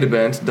tevreden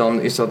bent,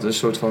 dan is dat een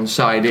soort van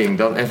saai ding.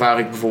 Dat ervaar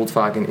ik bijvoorbeeld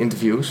vaak in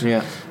interviews.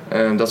 Ja.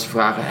 Dat ze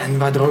vragen, en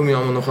waar droom je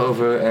allemaal nog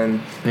over?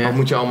 En wat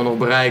moet je allemaal nog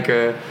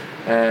bereiken?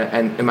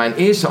 En mijn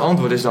eerste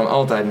antwoord is dan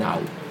altijd, nou,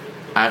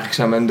 eigenlijk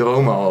zijn mijn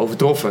dromen al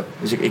overtroffen.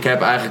 Dus ik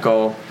heb eigenlijk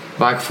al,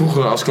 waar ik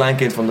vroeger als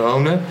kleinkind van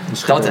droomde,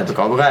 dat heb ik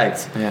al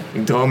bereikt. Ja.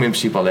 Ik droom in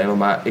principe alleen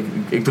maar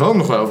ik droom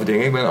nog wel over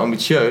dingen. Ik ben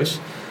ambitieus.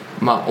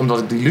 Maar omdat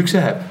ik die luxe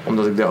heb,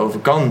 omdat ik daarover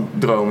kan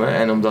dromen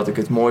en omdat ik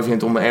het mooi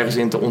vind om me ergens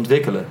in te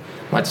ontwikkelen.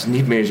 Maar het is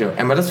niet meer zo.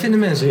 Maar dat vinden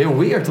mensen heel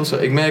weird ofzo.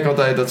 Ik merk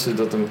altijd dat ze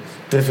dat een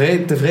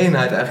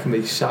tevredenheid eigenlijk een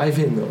beetje saai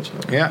vinden ofzo.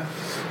 Ja,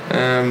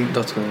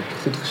 dat is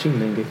goed gezien,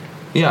 denk ik.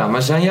 Ja,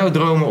 maar zijn jouw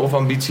dromen of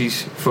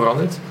ambities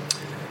veranderd?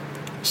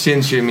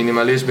 Sinds je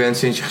minimalist bent,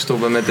 sinds je gestopt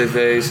bent met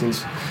tv,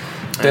 sinds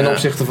ten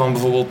opzichte van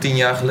bijvoorbeeld 10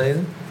 jaar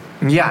geleden?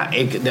 Ja,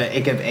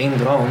 ik heb één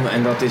droom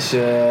en dat is...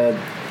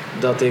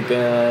 dat ik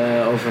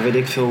over weet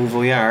ik veel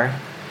hoeveel jaar...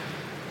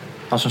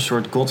 als een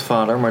soort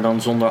Godfather, maar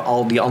dan zonder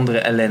al die andere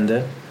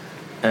ellende...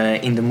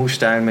 in de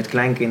moestuin met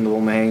kleinkinderen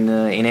om me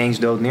heen ineens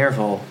dood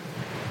neerval.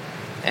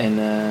 En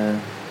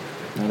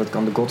nou, dat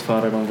kan de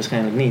Godfather dan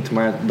waarschijnlijk niet.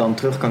 Maar dan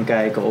terug kan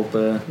kijken op...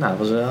 nou, het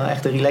was wel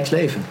echt een relaxed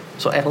leven. Het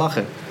was wel echt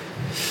lachen.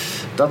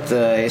 Dat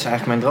is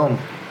eigenlijk mijn droom.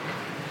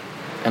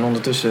 En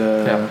ondertussen...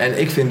 Ja, en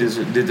ik vind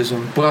dit dus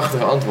een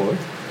prachtig antwoord.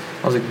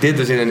 Als ik dit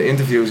dus in een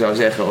interview zou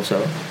zeggen of zo...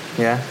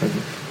 Ja.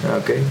 Ja,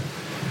 oké.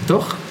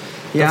 Toch?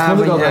 Ja, dat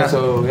vond ik altijd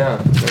zo, ja.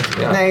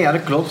 Nee, ja,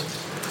 dat klopt.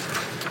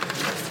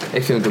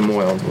 Ik vind het een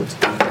mooi antwoord.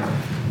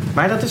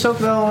 Maar dat is ook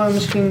wel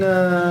misschien...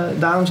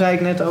 daarom zei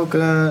ik net ook...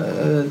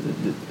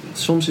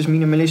 soms is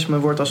minimalisme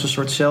wordt als een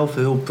soort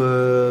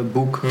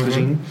zelfhulpboek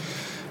gezien.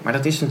 Maar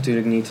dat is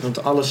natuurlijk niet.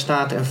 Want alles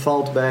staat en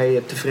valt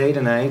bij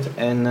tevredenheid.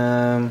 En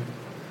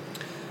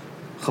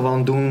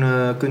gewoon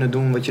kunnen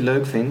doen wat je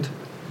leuk vindt.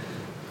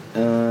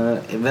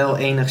 Wel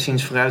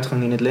enigszins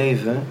vooruitgang in het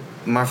leven...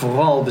 Maar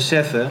vooral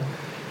beseffen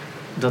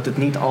dat het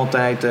niet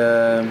altijd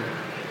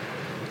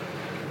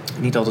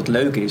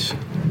leuk is.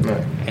 Nee.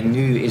 En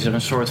nu is er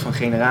een soort van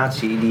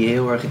generatie die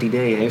heel erg het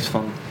idee heeft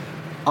van...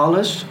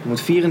 alles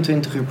moet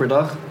 24 uur per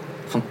dag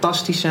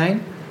fantastisch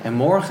zijn. En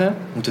morgen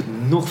moet het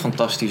nog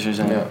fantastischer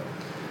zijn. Ja.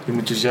 Je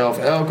moet jezelf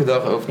elke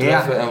dag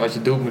overtreffen en wat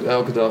je doet moet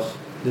elke dag...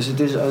 Dus het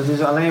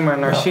is alleen maar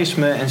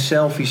narcisme en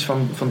selfies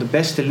van de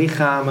beste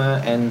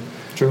lichamen en...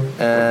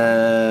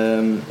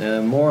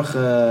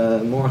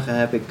 Morgen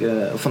heb ik...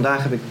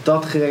 vandaag heb ik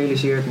dat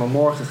gerealiseerd, maar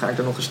morgen ga ik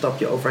er nog een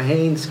stapje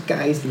overheen.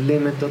 Sky is the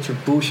limit, dat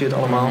soort bullshit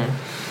allemaal.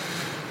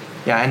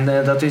 Ja,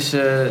 en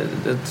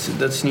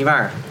dat is niet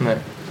waar. Nee.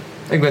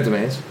 Ik ben het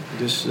ermee eens.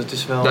 Dus dat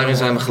is wel... Daarin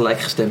zijn we gelijk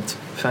gestemd.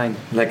 Fijn.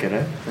 Lekker, hè?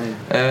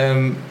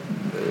 Nee.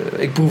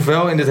 Ik proef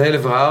wel in dit hele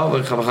verhaal...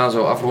 We gaan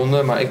zo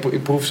afronden, maar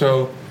ik proef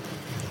zo...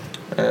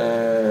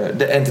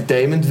 de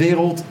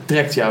entertainmentwereld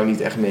trekt jou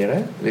niet echt meer,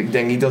 hè? Ik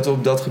denk niet dat we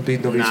op dat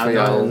gebied nog iets van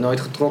jou... nooit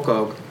getrokken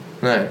ook.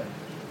 Nee.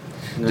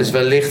 Dus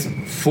wellicht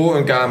voor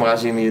een camera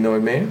zien we je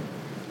nooit meer.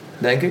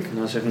 Denk ik.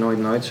 Nou, zeg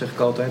nooit, zeg ik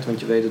altijd, want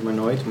je weet het maar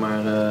nooit.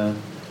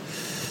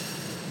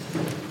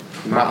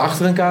 Maar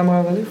achter een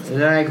camera wellicht?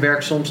 Ja, ik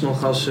werk soms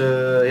nog als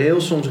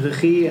heel soms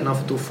regie en af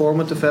en toe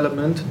format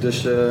development.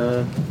 Dus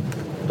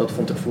dat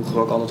vond ik vroeger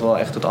ook altijd wel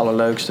echt het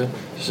allerleukste.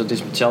 Dus dat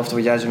is hetzelfde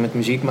wat jij zegt met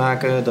muziek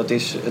maken. Dat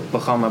is het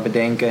programma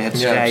bedenken, het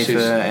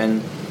schrijven. Ja,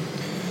 en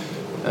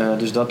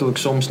dus dat doe ik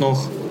soms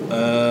nog.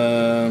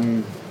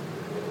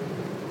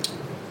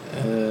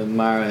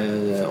 Maar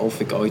of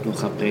ik ooit nog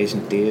ga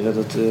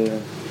presenteren,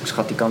 ik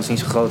schat die kans niet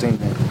zo groot in.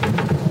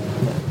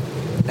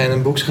 En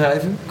een boek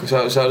schrijven?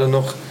 Zou er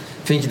nog...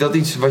 Vind je dat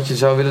iets wat je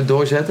zou willen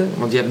doorzetten?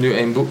 Want je hebt nu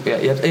 1 boek... Ja,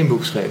 je hebt 1 boek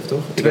geschreven, toch?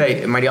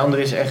 2, maar die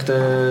andere is echt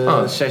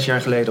 6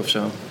 jaar geleden of zo.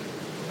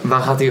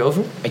 Waar gaat die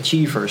over?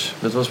 Achievers.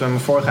 Dat was bij mijn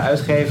vorige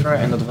uitgever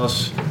en dat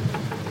was...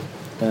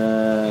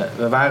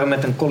 we waren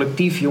met een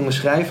collectief jonge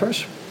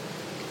schrijvers.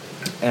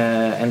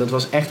 En dat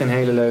was echt een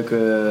hele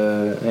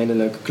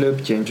leuke club.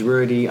 James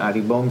Worthy,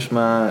 Arie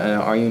Boomsma,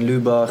 Arjen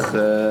Lubach,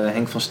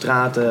 Henk van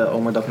Straten,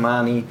 Omar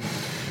Dagmani.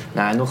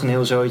 Nou, nog een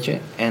heel zootje.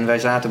 En wij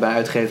zaten bij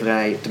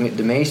uitgeverij...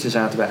 De meeste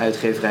zaten bij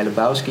uitgeverij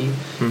Lebowski.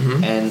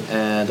 Mm-hmm. En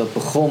dat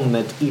begon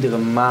met iedere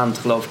maand,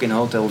 geloof ik, in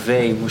Hotel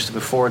V... moesten we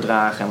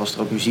voordragen en was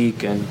er ook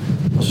muziek. En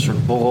het was een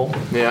soort borrel.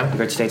 Ja. Het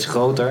werd steeds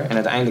groter. En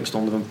uiteindelijk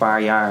stonden we een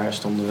paar jaar...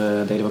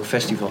 deden we ook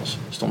festivals.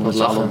 Stonden we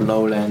Wat met z'n allen op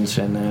Lowlands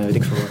en weet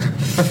ik veel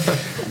wat.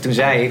 En toen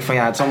zei ik van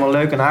ja, het is allemaal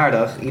leuk en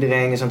aardig.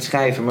 Iedereen is aan het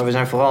schrijven. Maar we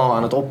zijn vooral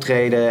aan het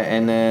optreden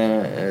en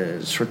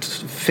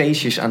soort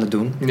feestjes aan het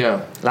doen.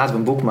 Ja. Laten we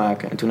een boek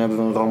maken. En toen hebben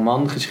we een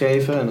roman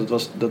geschreven. En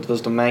dat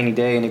was dan mijn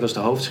idee en ik was de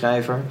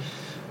hoofdschrijver.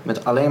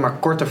 Met alleen maar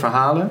korte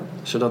verhalen.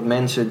 Zodat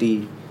mensen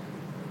die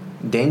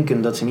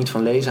denken dat ze niet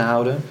van lezen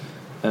houden...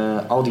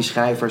 al die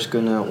schrijvers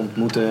kunnen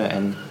ontmoeten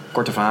en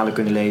korte verhalen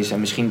kunnen lezen. En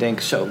misschien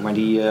denken zo, maar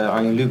die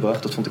Arjen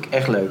Lubach, dat vond ik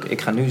echt leuk.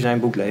 Ik ga nu zijn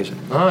boek lezen.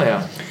 Oh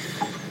ja.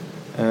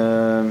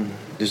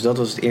 Dus dat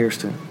was het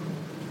eerste.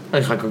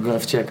 Die ga ik ook nog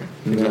even checken.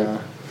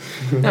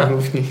 Ja, dat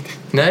hoeft niet.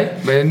 Nee?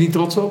 Ben je er niet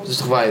trots op? Dat is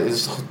toch waar? Dat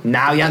is toch...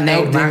 Nou ja, nee,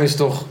 elk maar... ding is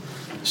toch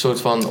een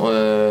soort van...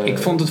 Ik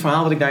vond het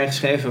verhaal wat ik daarin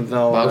geschreven heb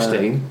wel...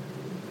 bouwsteen.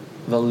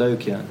 Wel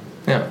leuk, ja.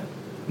 Ja.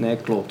 Nee,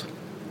 klopt.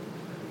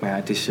 Maar ja,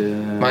 het is...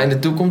 Maar in de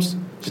toekomst?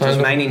 Het is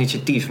mijn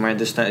initiatief, maar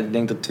ik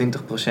denk dat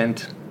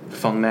 20%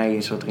 van mij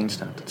is wat erin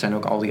staat. Het zijn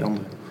ook al die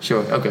anderen.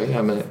 Sure, oké.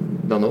 Ja, maar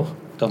dan nog?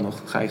 Dan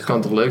nog ga je Kan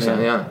gewoon. toch leuk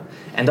zijn, ja.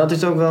 En dat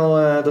is ook wel...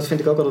 dat vind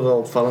ik ook altijd wel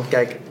opvallend.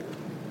 Kijk,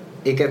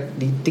 ik heb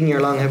 10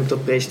 jaar lang heb ik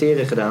dat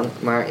presenteren gedaan.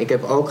 Maar ik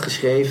heb ook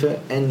geschreven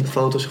en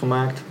foto's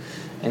gemaakt.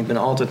 En ik ben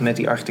altijd met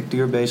die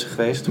architectuur bezig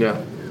geweest. Ja.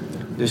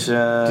 Dus,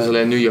 Het is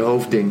alleen nu je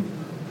hoofdding.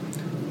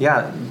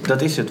 Ja,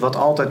 dat is het. Wat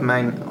altijd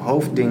mijn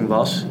hoofdding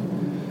was,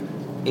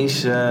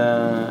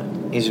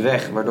 is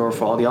weg. Waardoor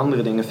voor al die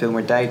andere dingen veel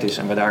meer tijd is.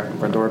 En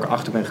waardoor ik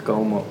achter ben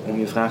gekomen om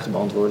je vraag te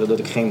beantwoorden. Dat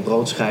ik geen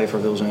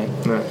broodschrijver wil zijn.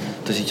 Nee.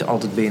 Daar zit je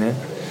altijd binnen.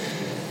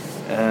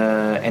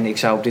 En ik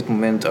zou op dit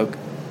moment ook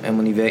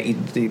helemaal niet weten.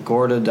 Ik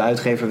hoorde, de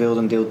uitgever wilde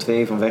een deel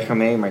 2 van Weg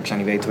ermee. Maar ik zou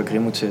niet weten waar ik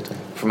erin moet zitten.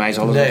 Voor mij is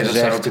alles Nee, al dat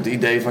gezegd. zou ook het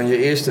idee van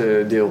je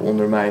eerste deel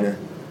ondermijnen.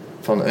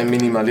 Van een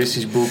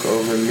minimalistisch boek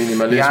over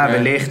minimalisme. Ja,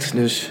 wellicht.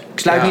 Dus ik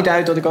sluit Ja. niet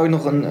uit dat ik ooit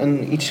nog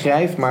iets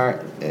schrijf. Maar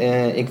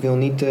ik wil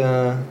niet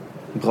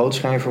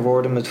broodschrijver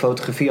worden. Met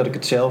fotografie had ik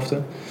hetzelfde.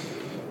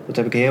 Dat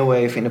heb ik heel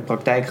even in de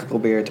praktijk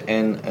geprobeerd.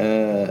 En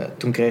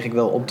toen kreeg ik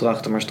wel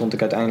opdrachten. Maar stond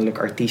ik uiteindelijk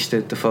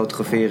artiesten te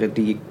fotograferen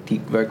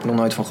waar ik nog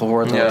nooit van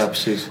gehoord had. Ja,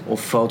 precies.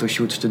 Of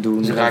fotoshoots te doen.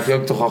 Dus dan raak je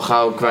ook toch al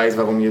gauw kwijt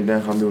waarom je het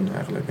bent gaan doen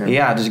eigenlijk.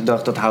 Ja, dus ik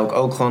dacht dat hou ik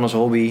ook gewoon als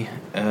hobby.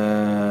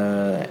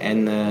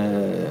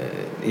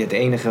 Het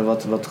enige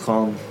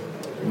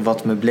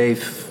wat me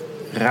bleef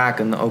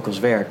raken, ook als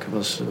werk,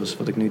 was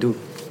wat ik nu doe.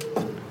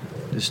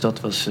 Dus dat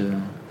was...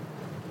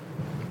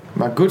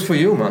 Maar good for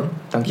you, man.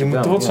 Dank Je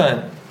moet trots zijn.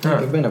 Ja.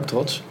 Ik ben ook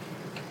trots.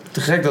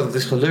 Te gek dat het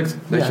is gelukt.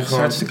 Dat Ja, je is gewoon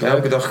hartstikke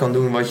elke leuk. dag kan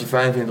doen wat je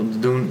fijn vindt om te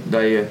doen.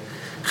 Dat je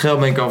geld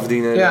mee kan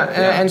verdienen. Ja,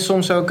 en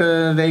soms ook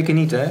weken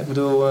niet, hè. Ik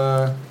bedoel...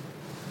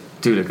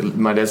 Tuurlijk,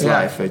 maar that's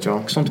Ja. life, weet je wel.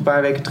 Ik stond een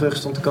paar weken terug,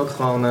 stond ik ook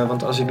gewoon...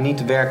 want als ik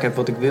niet werk heb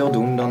wat ik wil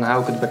doen, dan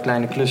hou ik het bij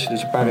kleine klussen.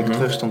 Dus een paar weken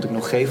terug stond ik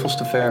nog gevels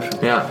te verven.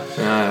 Ja,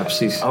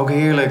 precies. Ook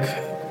heerlijk.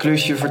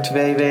 Klusje voor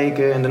 2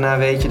 weken en daarna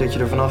weet je dat je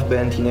er vanaf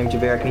bent. Je neemt je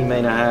werk niet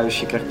mee naar huis,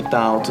 je krijgt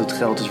betaald, het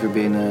geld is weer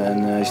binnen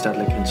en je staat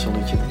lekker in het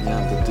zonnetje.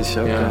 Ja, dat is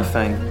ook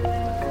fijn.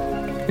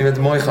 Je bent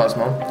een mooi gast,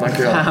 man.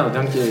 Dankjewel. Nou,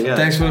 dank je. Ja.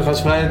 Thanks voor de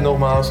gastvrijheid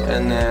nogmaals.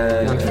 En,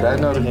 Dank voor de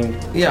uitnodiging.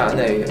 Ja,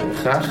 nee,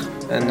 graag.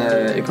 En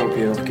ik hoop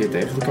je nog een keer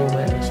tegen te komen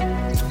ergens.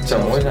 Het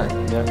zou mooi zijn.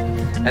 Ja.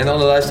 En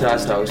alle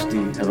luisteraars trouwens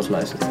die hebben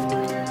geluisterd.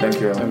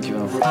 Dankjewel.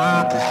 Dankjewel.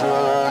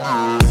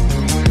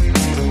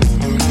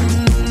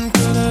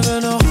 Kunnen we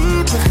nog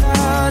dieper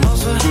gaan,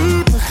 als we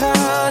dieper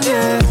gaan,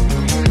 yeah.